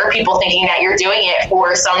healthier, people thinking that you're doing it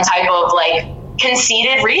for some type of like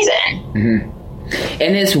conceited reason. Mm-hmm.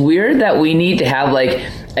 And it's weird that we need to have like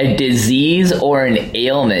a disease or an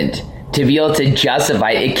ailment to be able to justify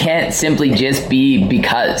it. It can't simply just be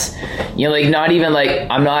because, like not even like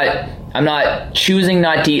I'm not choosing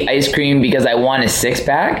not to eat ice cream because I want a six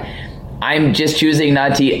pack. I'm just choosing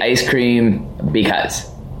not to eat ice cream because.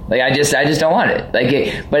 Like, I just don't want it.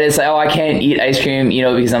 But it's like, oh, I can't eat ice cream,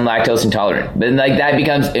 because I'm lactose intolerant. But like that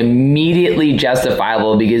becomes immediately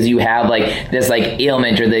justifiable because you have like this like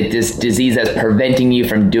ailment or this disease that's preventing you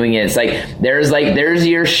from doing it. It's like there's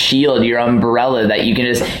your shield, your umbrella that you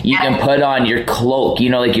can put on your cloak,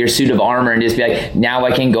 like your suit of armor, and just be like, now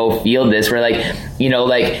I can go field this. Where like,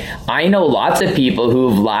 I know lots of people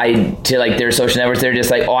who've lied to like their social networks. They're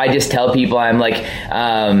just like, oh, I just tell people I'm like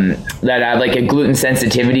that I have like a gluten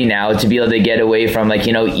sensitivity now to be able to get away from like,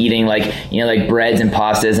 eating like, like breads and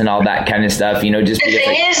pastas and all that kind of stuff, just the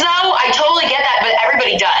thing is though, I totally get that, but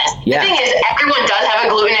everybody does. Yeah. The thing is, everyone does have a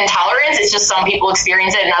gluten intolerance. It's just some people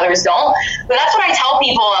experience it and others don't. But that's what I tell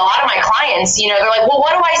people, a lot of my clients, they're like, well,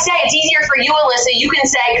 what do I say? It's easier for you, Alyssa. You can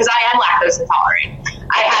say, because I am lactose intolerant.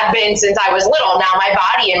 I have been since I was little. Now my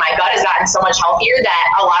body and my gut has gotten so much healthier that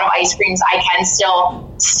a lot of ice creams I can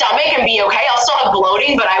still stomach and be okay. I'll still have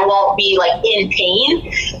bloating, but I won't be like in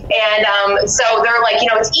pain. And so they're like,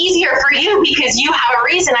 it's easier for you because you have a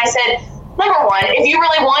reason. I said, number one, if you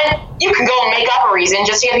really want, you can go and make up a reason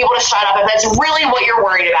just to get people to shut up if that's really what you're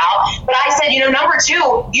worried about. But I said, number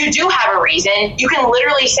two, you do have a reason. You can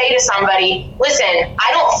literally say to somebody, listen, I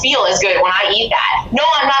don't feel as good when I eat that. No,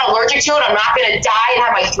 I'm not allergic to it. I'm not going to die and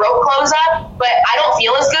have my throat close up, but I don't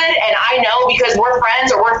feel as good. And I know because we're friends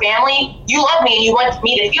or we're family, you love me and you want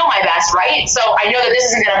me to feel my best, right? So I know that this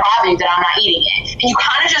isn't going to bother you that I'm not eating it. And you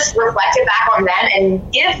kind of just reflect it back on them and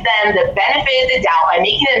give them the benefit of the doubt by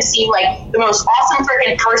making them seem like the most awesome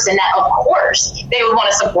freaking person that, of course, they would want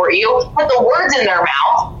to support you. Put the words in their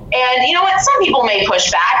mouth. And you know what? Some people may push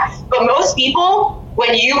back, but most people,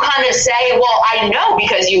 when you kind of say, well, I know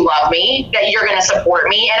because you love me that you're going to support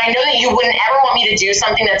me, and I know that you wouldn't ever want me to do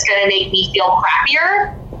something that's going to make me feel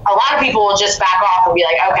crappier, a lot of people will just back off and be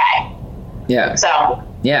like, okay. Yeah. So.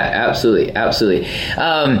 Yeah, absolutely.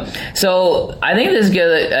 So I think this is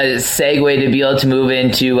a segue to be able to move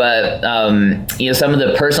into, some of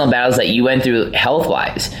the personal battles that you went through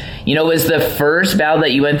health-wise. Was the first battle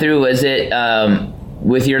that you went through, was it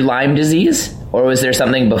with your Lyme disease, or was there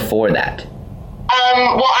something before that?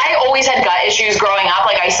 Well, I always had gut issues growing up.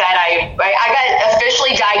 Like I said, I got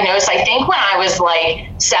officially diagnosed, I think, when I was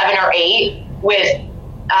like 7 or 8 with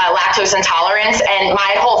lactose intolerance, and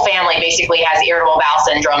my whole family basically has irritable bowel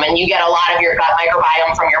syndrome, and you get a lot of your gut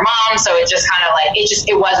microbiome from your mom, so it just kind of like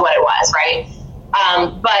it was what it was, right?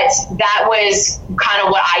 But that was kind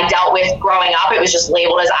of what I dealt with growing up. It was just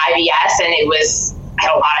labeled as IBS, and I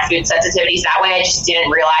had a lot of food sensitivities that way. I just didn't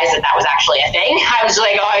realize that was actually a thing. I was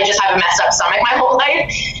like, I just have a messed up stomach my whole life.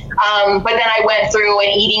 But then I went through an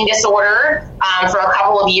eating disorder for a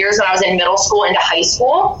couple of years when I was in middle school into high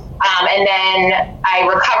school. And then I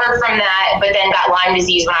recovered from that, but then got Lyme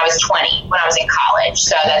disease when I was 20, when I was in college.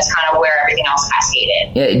 So that's kind of where everything else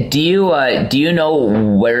cascaded. Yeah. Do you know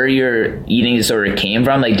where your eating disorder came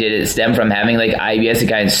from? Like, did it stem from having like IBS, it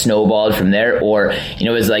kind of snowballed from there? Or,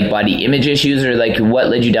 is it like body image issues, or like what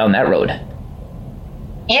led you down that road?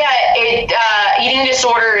 Yeah, eating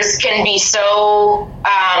disorders can be so,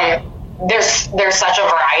 there's such a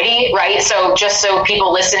variety, right? So just so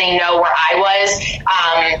people listening know where I was,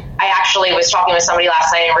 I actually was talking with somebody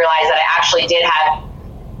last night and realized that I actually did have,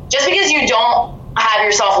 just because you don't have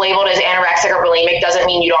yourself labeled as anorexic or bulimic doesn't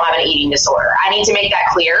mean you don't have an eating disorder. I need to make that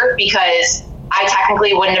clear because I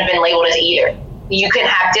technically wouldn't have been labeled as either. You can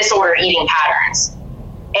have disordered eating patterns.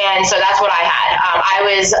 And so that's what I had. I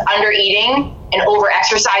was under eating and over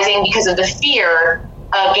exercising because of the fear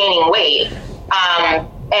of gaining weight.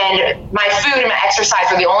 And my food and my exercise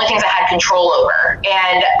were the only things I had control over.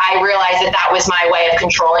 And I realized that was my way of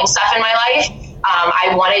controlling stuff in my life.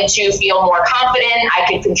 I wanted to feel more confident. I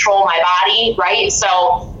could control my body, right?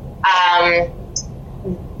 So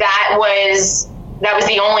that was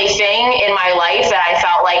the only thing in my life that I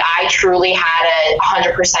felt like I truly had a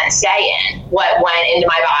 100% say in what went into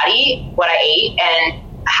my body, what I ate, and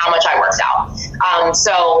how much I worked out.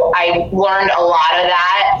 So I learned a lot of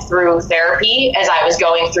that through therapy as I was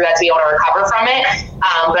going through that to be able to recover from it.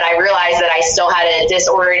 But I realized that I still had a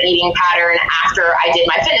disordered eating pattern after I did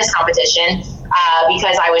my fitness competition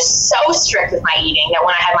because I was so strict with my eating that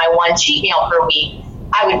when I had my one cheat meal per week,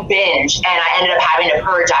 I would binge, and I ended up having to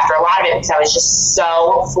purge after a lot of it because I was just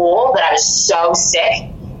so full that I was so sick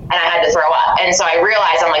and I had to throw up. And so I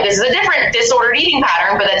realized, I'm like, this is a different disordered eating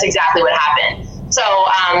pattern, but that's exactly what happened. So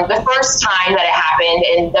the first time that it happened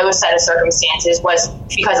in those set of circumstances was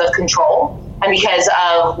because of control and because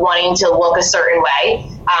of wanting to look a certain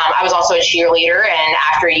way. I was also a cheerleader, and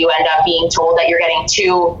after you end up being told that you're getting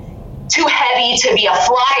too heavy to be a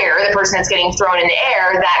flyer, the person that's getting thrown in the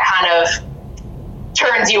air, that kind of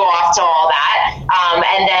turns you off to all that.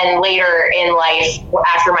 And then later in life,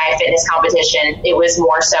 after my fitness competition, it was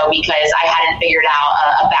more so because I hadn't figured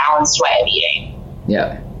out a balanced way of eating.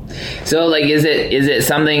 Yeah. So, like, is it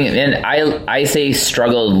something, and I say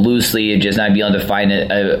struggle loosely, just not being able to find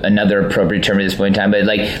another appropriate term at this point in time, but,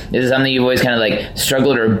 like, is it something you've always kind of, like,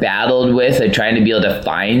 struggled or battled with, like, trying to be able to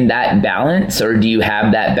find that balance, or do you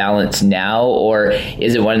have that balance now, or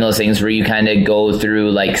is it one of those things where you kind of go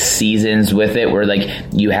through, like, seasons with it, where, like,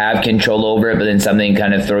 you have control over it, but then something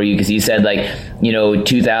kind of throw you, because you said, like,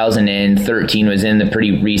 2013 was in the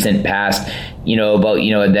pretty recent past. about,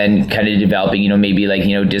 then kind of developing, maybe like,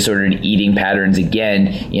 disordered eating patterns again.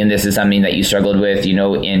 And this is something that you struggled with,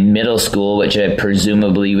 in middle school, which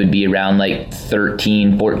presumably would be around like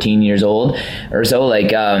 13, 14 years old or so.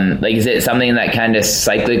 Like is it something that kind of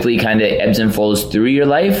cyclically kind of ebbs and flows through your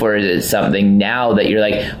life, or is it something now that you're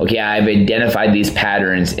like, okay, I've identified these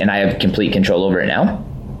patterns and I have complete control over it now?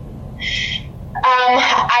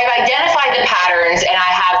 I've identified the patterns and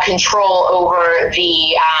I have control over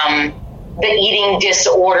the eating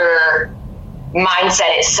disorder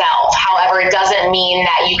mindset itself. However, it doesn't mean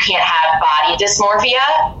that you can't have body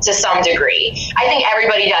dysmorphia to some degree. I think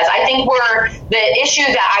everybody does. I think the issue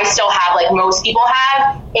that I still have, like most people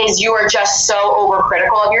have, is you are just so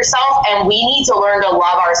overcritical of yourself, and we need to learn to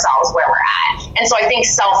love ourselves where we're at. And so I think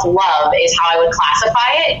self-love is how I would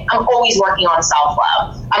classify it. I'm always working on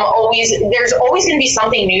self-love. There's always going to be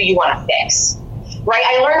something new you want to fix. Right?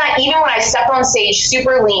 I learned that even when I stepped on stage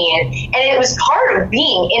super lean, and it was part of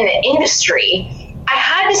being in the industry, I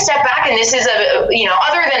had to step back, and this is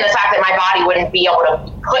other than the fact that my body wouldn't be able to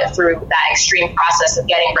put through that extreme process of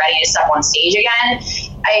getting ready to step on stage again,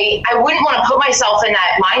 I wouldn't want to put myself in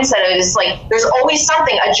that mindset of it's like, there's always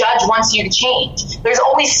something a judge wants you to change. There's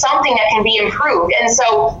always something that can be improved. And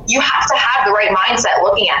so you have to have the right mindset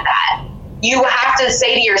looking at that. You have to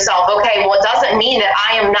say to yourself, okay, well, it doesn't mean that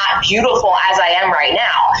I am not beautiful as I am right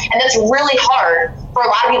now. And that's really hard for a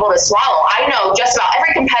lot of people to swallow. I know just about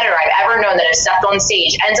every competitor I've ever known that has stepped on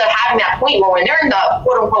stage ends up having that point where when they're in the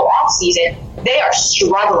quote unquote off season, they are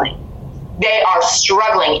struggling. They are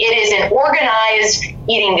struggling. It is an organized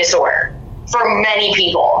eating disorder for many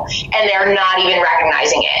people, and they're not even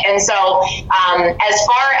recognizing it. And so as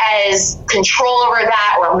far as control over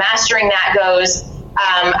that or mastering that goes,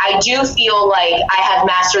 I do feel like I have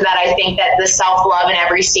mastered that. I think that the self-love in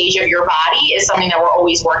every stage of your body is something that we're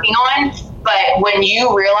always working on. But when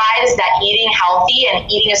you realize that eating healthy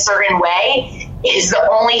and eating a certain way is the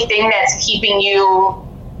only thing that's keeping you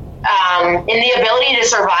in the ability to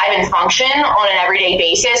survive and function on an everyday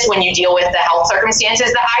basis when you deal with the health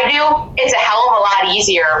circumstances that I do, it's a hell of a lot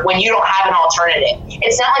easier when you don't have an alternative.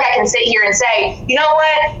 It's not like I can sit here and say, you know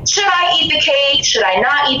what, should I eat the cake? Should I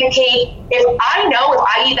not eat the cake? If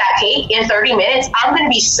I eat that cake in 30 minutes, I'm going to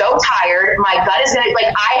be so tired. My gut is going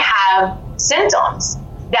to, I have symptoms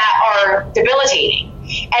that are debilitating.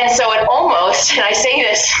 And so it almost, and I say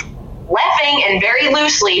this laughing and very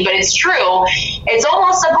loosely, but it's true, it's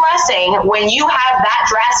almost a blessing when you have that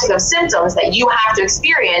drastic of symptoms that you have to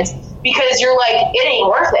experience, because you're like, it ain't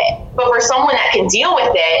worth it. But for someone that can deal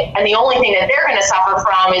with it, and the only thing that they're going to suffer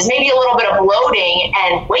from is maybe a little bit of bloating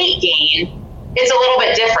and weight gain, it's a little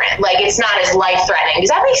bit different. It's not as life-threatening. Does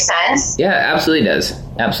that make sense? Yeah, absolutely does.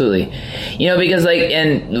 Absolutely. Because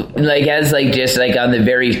as just on the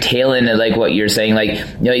very tail end of what you're saying,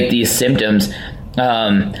 these symptoms,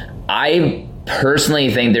 I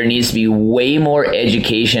personally think there needs to be way more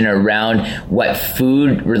education around what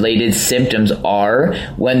food-related symptoms are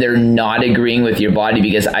when they're not agreeing with your body,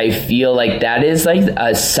 because I feel like that is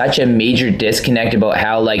such a major disconnect about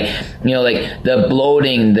how the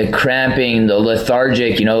bloating, the cramping, the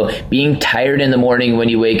lethargic, being tired in the morning when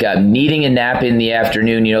you wake up, needing a nap in the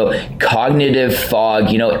afternoon, cognitive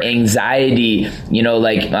fog, anxiety,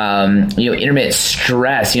 intermittent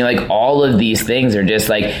stress, all of these things are just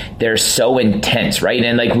they're so intense, right?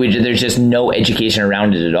 And there's just no education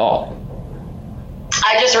around it at all.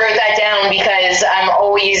 I just wrote that down because I'm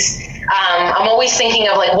always thinking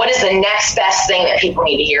of what is the next best thing that people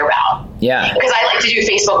need to hear about. Yeah. Because I like to do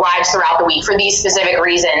Facebook Lives throughout the week for these specific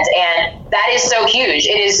reasons, and that is so huge.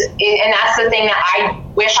 And that's the thing that I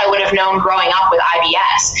wish I would have known growing up with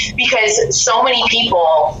IBS, because so many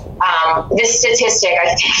people, this statistic,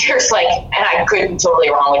 I think there's and I could be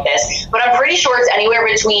totally wrong with this, but I'm pretty sure it's anywhere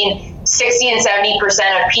between 60 and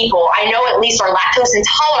 70% of people I know at least are lactose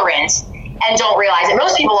intolerant and don't realize it.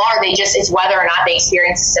 Most people are, it's whether or not they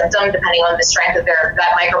experience a symptom depending on the strength of their gut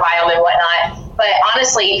microbiome and whatnot. But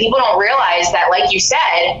honestly, people don't realize that, like you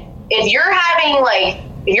said, if you're having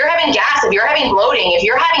gas, if you're having bloating, if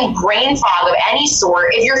you're having brain fog of any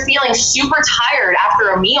sort, if you're feeling super tired after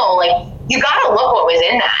a meal, you got to look what was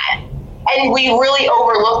in that. And we really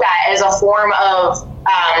overlook that as a form of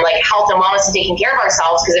health and wellness and taking care of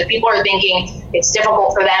ourselves, because if people are thinking it's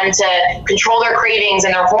difficult for them to control their cravings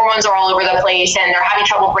and their hormones are all over the place and they're having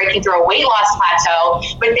trouble breaking through a weight loss plateau,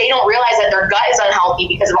 but they don't realize that their gut is unhealthy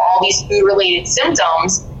because of all these food-related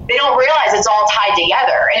symptoms, they don't realize it's all tied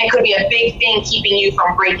together, and it could be a big thing keeping you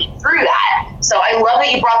from breaking through that. So I love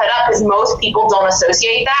that you brought that up, because most people don't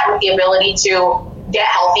associate that with the ability to get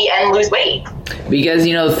healthy and lose weight. Because,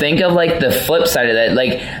 think of like the flip side of that,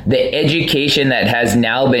 like the education that has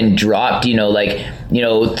now been dropped,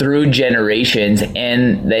 through generations,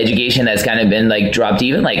 and the education that's kind of been like dropped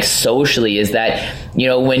even like socially, is that,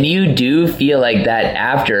 when you do feel like that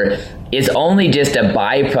after, it's only just a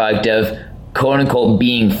byproduct of quote unquote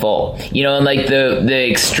being full, and like the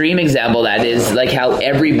extreme example of that is like how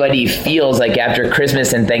everybody feels like after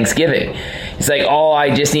Christmas and Thanksgiving. It's like, oh,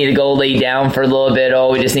 I just need to go lay down for a little bit.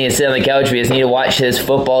 Oh, we just need to sit on the couch. We just need to watch this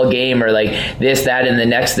football game, or like this, that, and the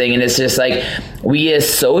next thing. And it's just like we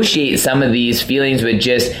associate some of these feelings with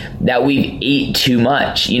just that we've ate too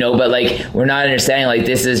much, but like we're not understanding like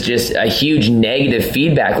this is just a huge negative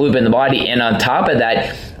feedback loop in the body. And on top of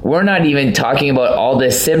that, we're not even talking about all the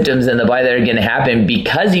symptoms in the body that are going to happen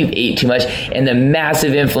because you've ate too much, and the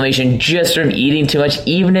massive inflammation just from eating too much,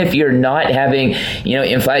 even if you're not having,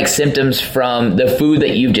 lymphatic symptoms from the food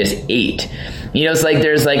that you've just ate. It's like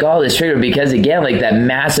there's like all this trigger, because again, like that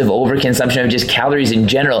massive overconsumption of just calories in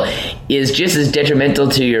general is just as detrimental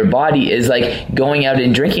to your body as like going out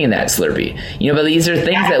and drinking that Slurpee. But these are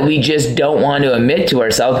things that we just don't want to admit to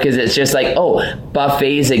ourselves, because it's just like, oh,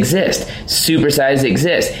 buffets exist, supersize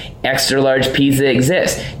exists, extra large pizza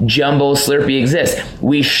exists, jumbo Slurpee exists.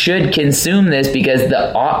 We should consume this because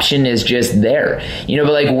the option is just there.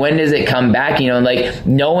 But like, when does it come back? Like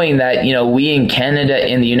knowing that, we in Canada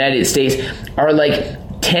and the United States are like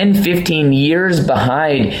 10, 15 years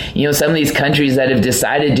behind, some of these countries that have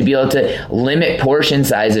decided to be able to limit portion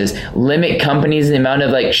sizes, limit companies the amount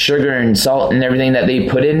of like sugar and salt and everything that they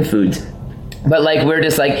put in foods. But like, we're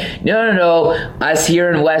just like, no, us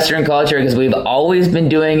here in Western culture, because we've always been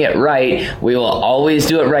doing it right, we will always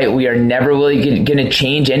do it right, we are never really going to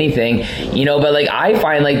change anything, but like, I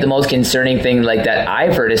find like the most concerning thing like that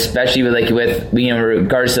I've heard, especially with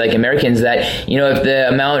regards to like Americans, that, if the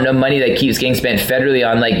amount of money that keeps getting spent federally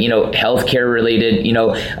on like, healthcare related,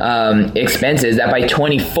 expenses, that by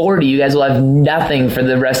 2040, you guys will have nothing for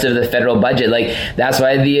the rest of the federal budget. Like, that's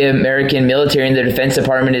why the American military and the Defense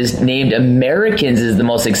Department is named Americans is the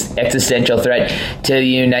most existential threat to the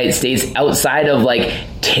United States outside of like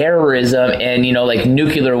terrorism and, like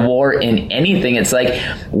nuclear war and anything. It's like,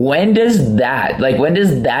 when does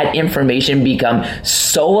that information become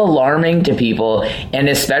so alarming to people, and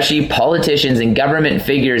especially politicians and government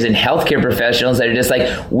figures and healthcare professionals that are just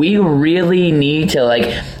like, we really need to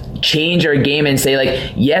like change our game and say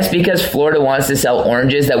like, yes, because Florida wants to sell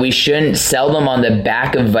oranges, that we shouldn't sell them on the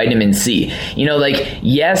back of vitamin C.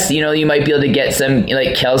 Yes, you might be able to get some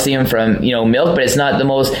like calcium from, milk, but it's not the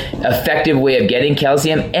most effective way of getting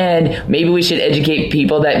calcium. And maybe we should educate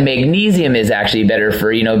people that magnesium is actually better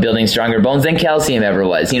for, building stronger bones than calcium ever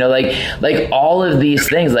was. Like all of these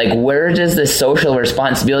things, like, where does the social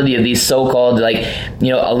responsibility of these so-called like,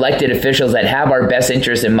 elected officials that have our best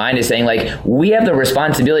interests in mind is saying like, we have the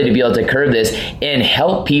responsibility to be able to curb this and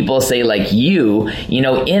help people say like you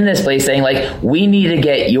in this place, saying like, we need to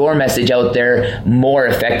get your message out there more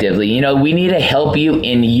effectively. We need to help you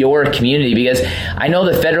in your community, because I know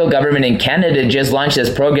the federal government in Canada just launched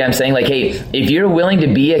this program saying like, hey, if you're willing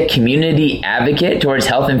to be a community advocate towards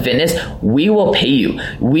health and fitness, we will pay you.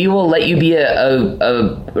 We will let you be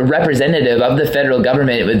a representative of the federal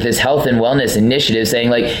government with this health and wellness initiative, saying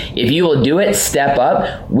like, if you will do it, step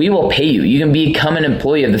up, we will pay you. You can become an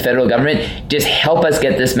employee of the federal government. Just help us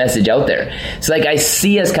get this message out there. So like, I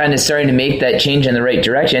see us kind of starting to make that change in the right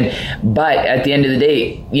direction, but at the end of the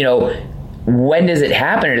day, when does it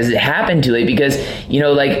happen, or does it happen too late? Because,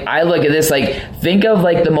 like, I look at this, like, think of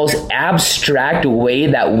like the most abstract way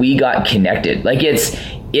that we got connected. Like,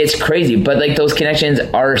 it's crazy, but like those connections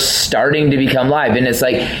are starting to become live, and it's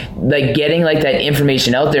like getting like that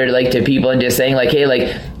information out there like to people and just saying like, hey,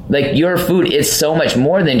 like your food is so much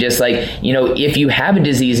more than just like, if you have a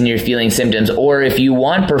disease and you're feeling symptoms, or if you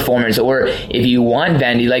want performance, or if you want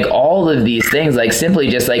vanity, like all of these things, like simply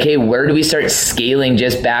just like, hey, where do we start scaling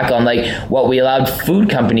just back on like what we allowed food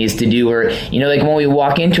companies to do? Or, like when we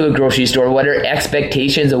walk into a grocery store, what are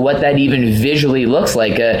expectations of what that even visually looks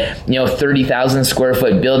like? A, 30,000 square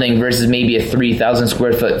foot building versus maybe a 3,000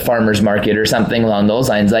 square foot farmer's market or something along those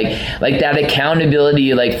lines. Like that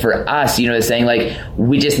accountability, like for us, saying like,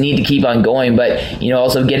 we just need to keep on going, but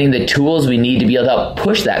also getting the tools we need to be able to help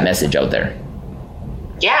push that message out there.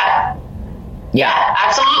 Yeah,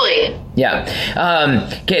 absolutely.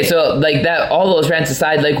 Yeah. Okay. So like that, all those rants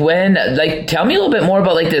aside, like tell me a little bit more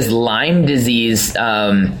about like this Lyme disease,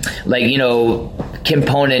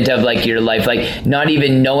 component of like your life, like not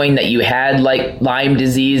even knowing that you had like Lyme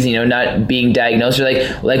disease, you know, not being diagnosed, or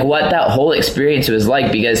like what that whole experience was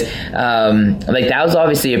like, because like that was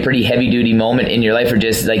obviously a pretty heavy duty moment in your life, or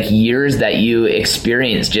just like years that you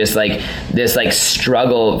experienced just like this like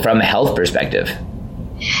struggle from a health perspective.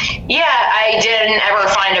 Yeah, I didn't ever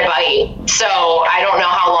find a bite, so I don't know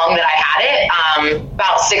how long that I had it.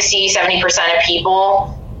 About 60-70% of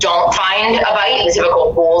people don't find a bite, the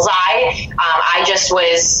typical bullseye. I just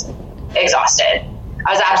was exhausted.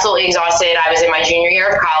 I was absolutely exhausted. I was in my junior year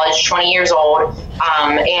of college, 20 years old, and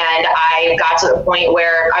I got to the point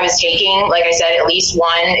where I was taking, like I said, at least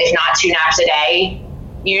one, if not two naps a day,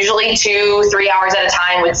 usually 2-3 hours at a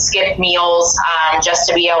time, would skip meals just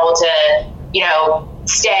to be able to, you know,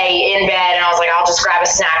 stay in bed. And I was like, I'll just grab a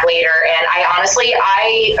snack later. And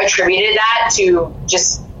I attributed that to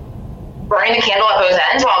just burning the candle at both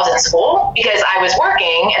ends while I was in school, because I was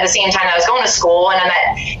working at the same time I was going to school. And I'm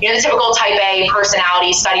that, you know, the typical type A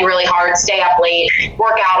personality, study really hard, stay up late,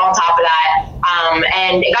 work out on top of that.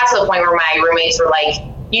 And it got to the point where my roommates were like,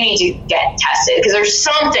 you need to get tested because there's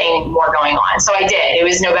something more going on. So I did. It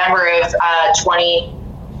was November of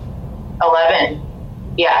 2011.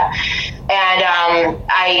 Yeah. And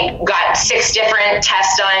I got 6 different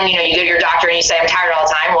tests done. You know, you go to your doctor and you say, I'm tired all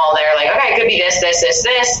the time. Well, they're like, okay, it could be this.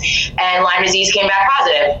 And Lyme disease came back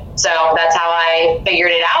positive. So that's how I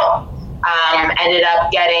figured it out. Ended up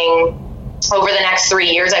getting, over the next 3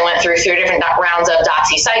 years, I went through 3 different rounds of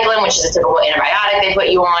doxycycline, which is a typical antibiotic they put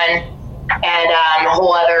you on. And a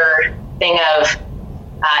whole other thing of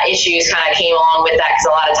issues kind of came along with that, because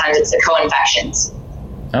a lot of times it's the co-infections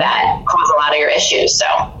that cause a lot of your issues. So.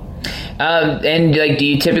 And like, do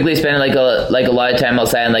you typically spend like a lot of time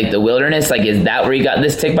outside in like the wilderness? Like, is that where you got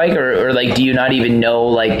this tick bite, or like, do you not even know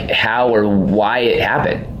like how or why it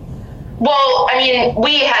happened? Well, I mean,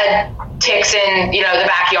 we had ticks in, you know, the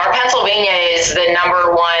backyard. Pennsylvania is the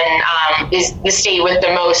number one, is the state with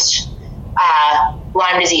the most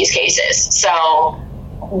Lyme disease cases. So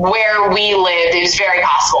where we lived, it was very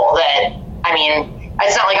possible that, I mean,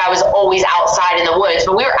 it's not like I was always outside in the woods,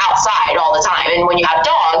 but we were outside all the time. And when you have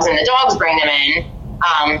dogs and the dogs bring them in,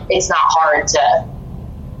 it's not hard to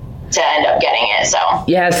end up getting it. So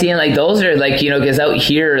yeah, seeing like those are like, you know, because out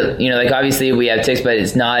here, you know, like obviously we have ticks, but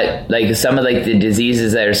it's not like some of like the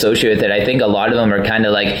diseases that are associated with it. I think a lot of them are kind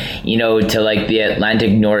of like, you know, to like the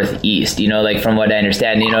Atlantic Northeast, you know, like from what I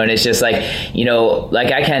understand, you know, and it's just like, you know,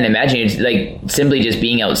 like I can't imagine it's like simply just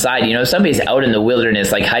being outside, you know, if somebody's out in the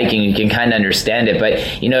wilderness, like hiking, you can kind of understand it.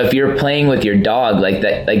 But, you know, if you're playing with your dog like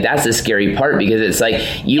that, like that's the scary part, because it's like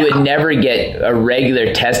you would never get a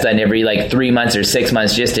regular test done every like 3 months or 6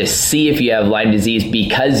 months just to see if you have Lyme disease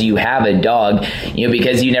because you have a dog, you know,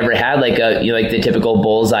 because you never had like a, you know, like the typical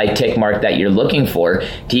bullseye tick mark that you're looking for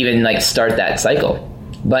to even like start that cycle.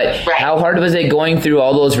 But how hard was it going through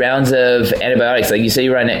all those rounds of antibiotics? Like you say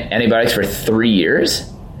you were on antibiotics for 3 years?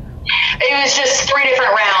 It was just 3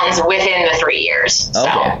 different rounds within the 3 years. So,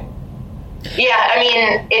 okay. Yeah, I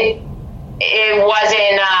mean, it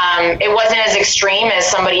wasn't as extreme as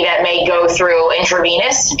somebody that may go through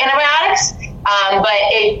intravenous antibiotics,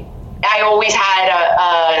 but I always had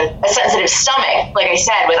a sensitive stomach, like I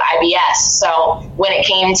said, with IBS. So when it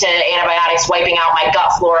came to antibiotics wiping out my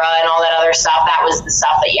gut flora and all that other stuff, that was the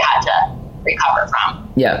stuff that you had to recover from.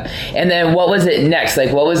 Yeah. And then what was it next?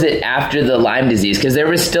 Like, what was it after the Lyme disease? Because there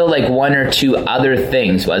was still like 1 or 2 other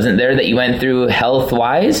things, wasn't there, that you went through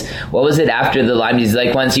health-wise? What was it after the Lyme disease?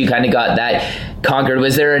 Like, once you kind of got that conquered,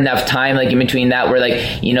 was there enough time like in between that where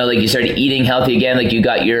like, you know, like you started eating healthy again, like you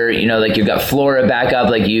got your, you know, like you got flora back up,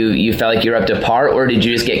 like you felt like you're up to par, or did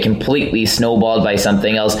you just get completely snowballed by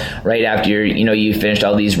something else right after you finished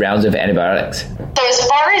all these rounds of antibiotics? So as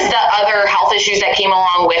far as the other health issues that came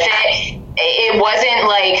along with it, it wasn't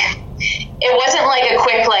like a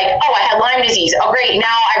quick, like, oh, I had Lyme disease. Oh, great. Now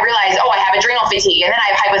I realize, oh, I have adrenal fatigue. And then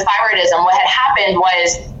I have hypothyroidism. What had happened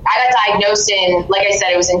was I got diagnosed in, like I said,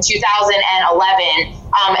 it was in 2011.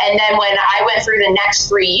 And then when I went through the next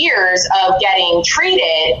 3 years of getting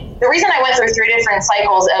treated, the reason I went through 3 different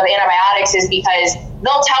cycles of antibiotics is because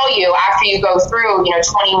they'll tell you after you go through, 21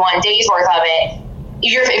 days worth of it,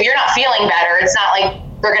 if you're not feeling better, it's not like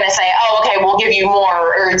they're going to say, oh, okay, we'll give you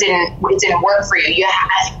more, or it didn't work for you.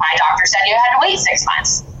 My doctor said you had to wait 6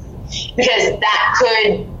 months, because that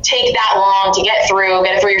could take that long to get through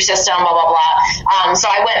your system, blah, blah, blah. So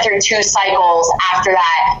I went through 2 cycles after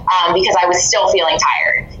that because I was still feeling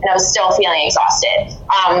tired and I was still feeling exhausted.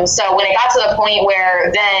 So when it got to the point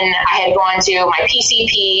where then I had gone to my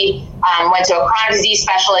PCP, went to a chronic disease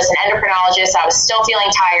specialist, an endocrinologist, I was still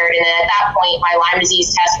feeling tired. And then at that point, my Lyme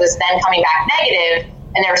disease test was then coming back negative.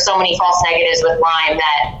 And there are so many false negatives with Lyme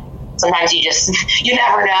that sometimes you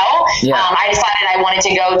never know. Yeah. I decided I wanted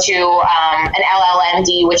to go to an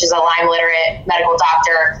LLMD, which is a Lyme literate medical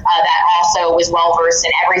doctor that also was well-versed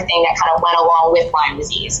in everything that kind of went along with Lyme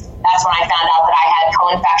disease. That's when I found out that I had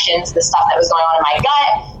co-infections, the stuff that was going on in my gut,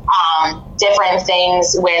 different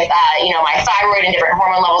things with, my thyroid and different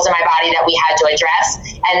hormone levels in my body that we had to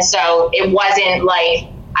address. And so it wasn't like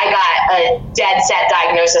I got a dead set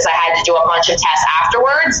diagnosis. I had to do a bunch of tests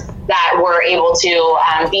afterwards that were able to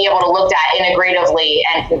be able to look at integratively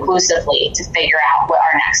and conclusively to figure out what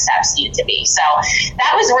our next steps needed to be. So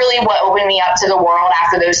that was really what opened me up to the world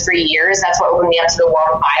after those 3 years. That's what opened me up to the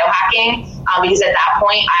world of biohacking, because at that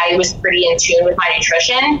point I was pretty in tune with my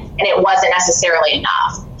nutrition and it wasn't necessarily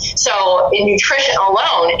enough. So nutrition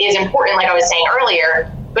alone is important, like I was saying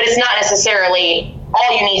earlier, but it's not necessarily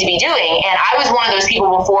all you need to be doing. And I was one of those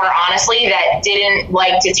people before, honestly, that didn't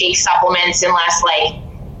like to take supplements unless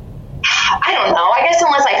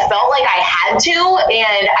unless I felt like I had to,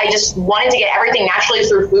 and I just wanted to get everything naturally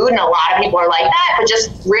through food. And a lot of people are like that, but just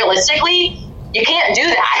realistically, you can't do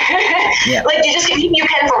that. Yeah. You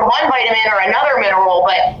can for one vitamin or another mineral,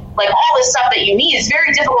 but like all this stuff that you need, it's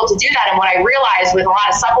very difficult to do that. And what I realized with a lot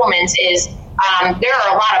of supplements is there are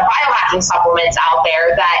a lot of biohacking supplements out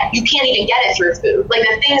there that you can't even get it through food. Like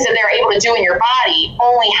the things that they're able to do in your body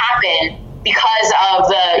only happen because of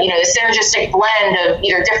the synergistic blend of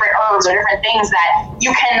either different herbs or different things that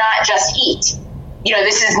you cannot just eat.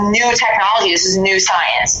 This is new technology. This is new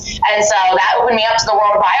science. And so that opened me up to the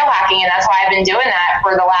world of biohacking. And that's why I've been doing that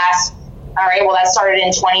for the last, that started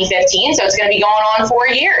in 2015. So it's going to be going on 4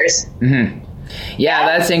 years. Mm-hmm. Yeah,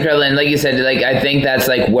 that's incredible. And like you said, I think that's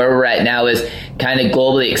where we're at now is kind of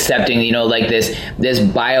globally accepting, this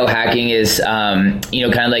biohacking is, kind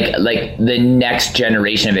of like the next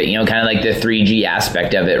generation of it, kind of like the 3G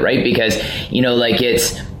aspect of it, right? Because,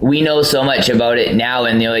 we know so much about it now.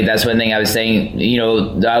 And, that's one thing I was saying,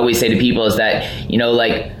 I always say to people is that,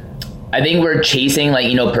 I think we're chasing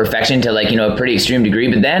perfection to a pretty extreme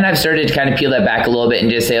degree, but then I've started to kind of peel that back a little bit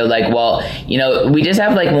and just say we just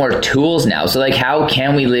have more tools now. So how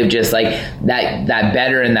can we live just that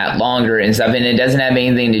better and that longer and stuff? And it doesn't have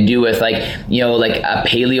anything to do with a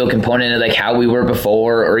paleo component of how we were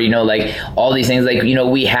before, or all these things.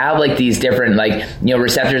 We have these different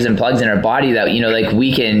receptors and plugs in our body that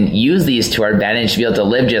we can use these to our advantage to be able to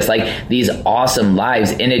live just these awesome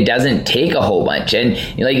lives, and it doesn't take a whole bunch. And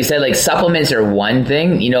like you said, supplements are one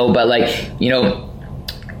thing, but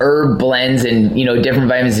herb blends and different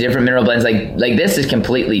vitamins, different mineral blends, like this is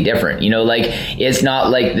completely different. It's not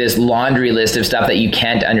this laundry list of stuff that you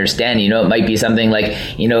can't understand. It might be something like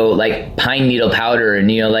pine needle powder and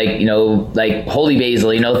holy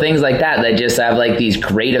basil, things like that just have these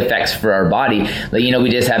great effects for our body. We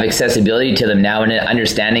just have accessibility to them now and an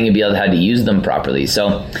understanding and be able to how to use them properly.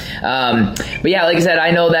 So but yeah, like I said, I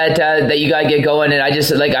know that you gotta get going, and I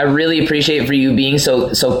just I really appreciate for you being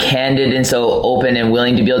so candid and so open and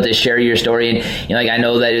willing to be able to share your story. And I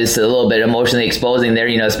know that it's a little bit emotionally exposing there,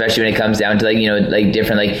 especially when it comes down to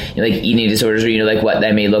different eating disorders, or what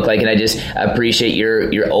that may look like. And I just appreciate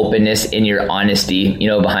your openness and your honesty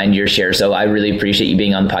behind your share. So I really appreciate you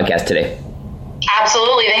being on the podcast today.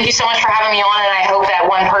 Absolutely. Thank you so much for having me on. And I hope that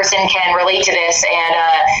one person can relate to this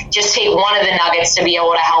and just take one of the nuggets to be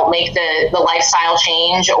able to help make the lifestyle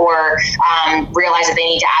change or realize that they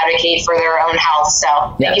need to advocate for their own health.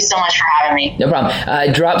 So thank you so much for having me. No problem.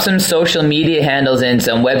 Drop some social media handles and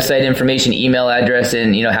some website information, email address,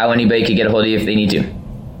 and how anybody could get a hold of you if they need to.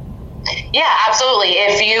 Yeah, absolutely.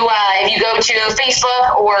 If you go to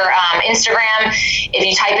Facebook or Instagram, if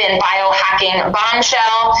you type in Biohacking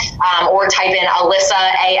Bombshell or type in Alyssa,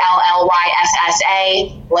 Allysssa,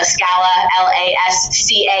 Lascala, Lascala,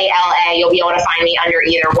 you'll be able to find me under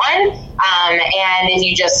either one. And if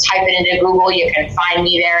you just type it into Google, you can find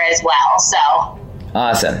me there as well. So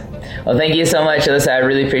awesome. Well, thank you so much, Alyssa. I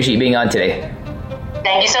really appreciate you being on today.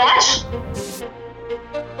 Thank you so much.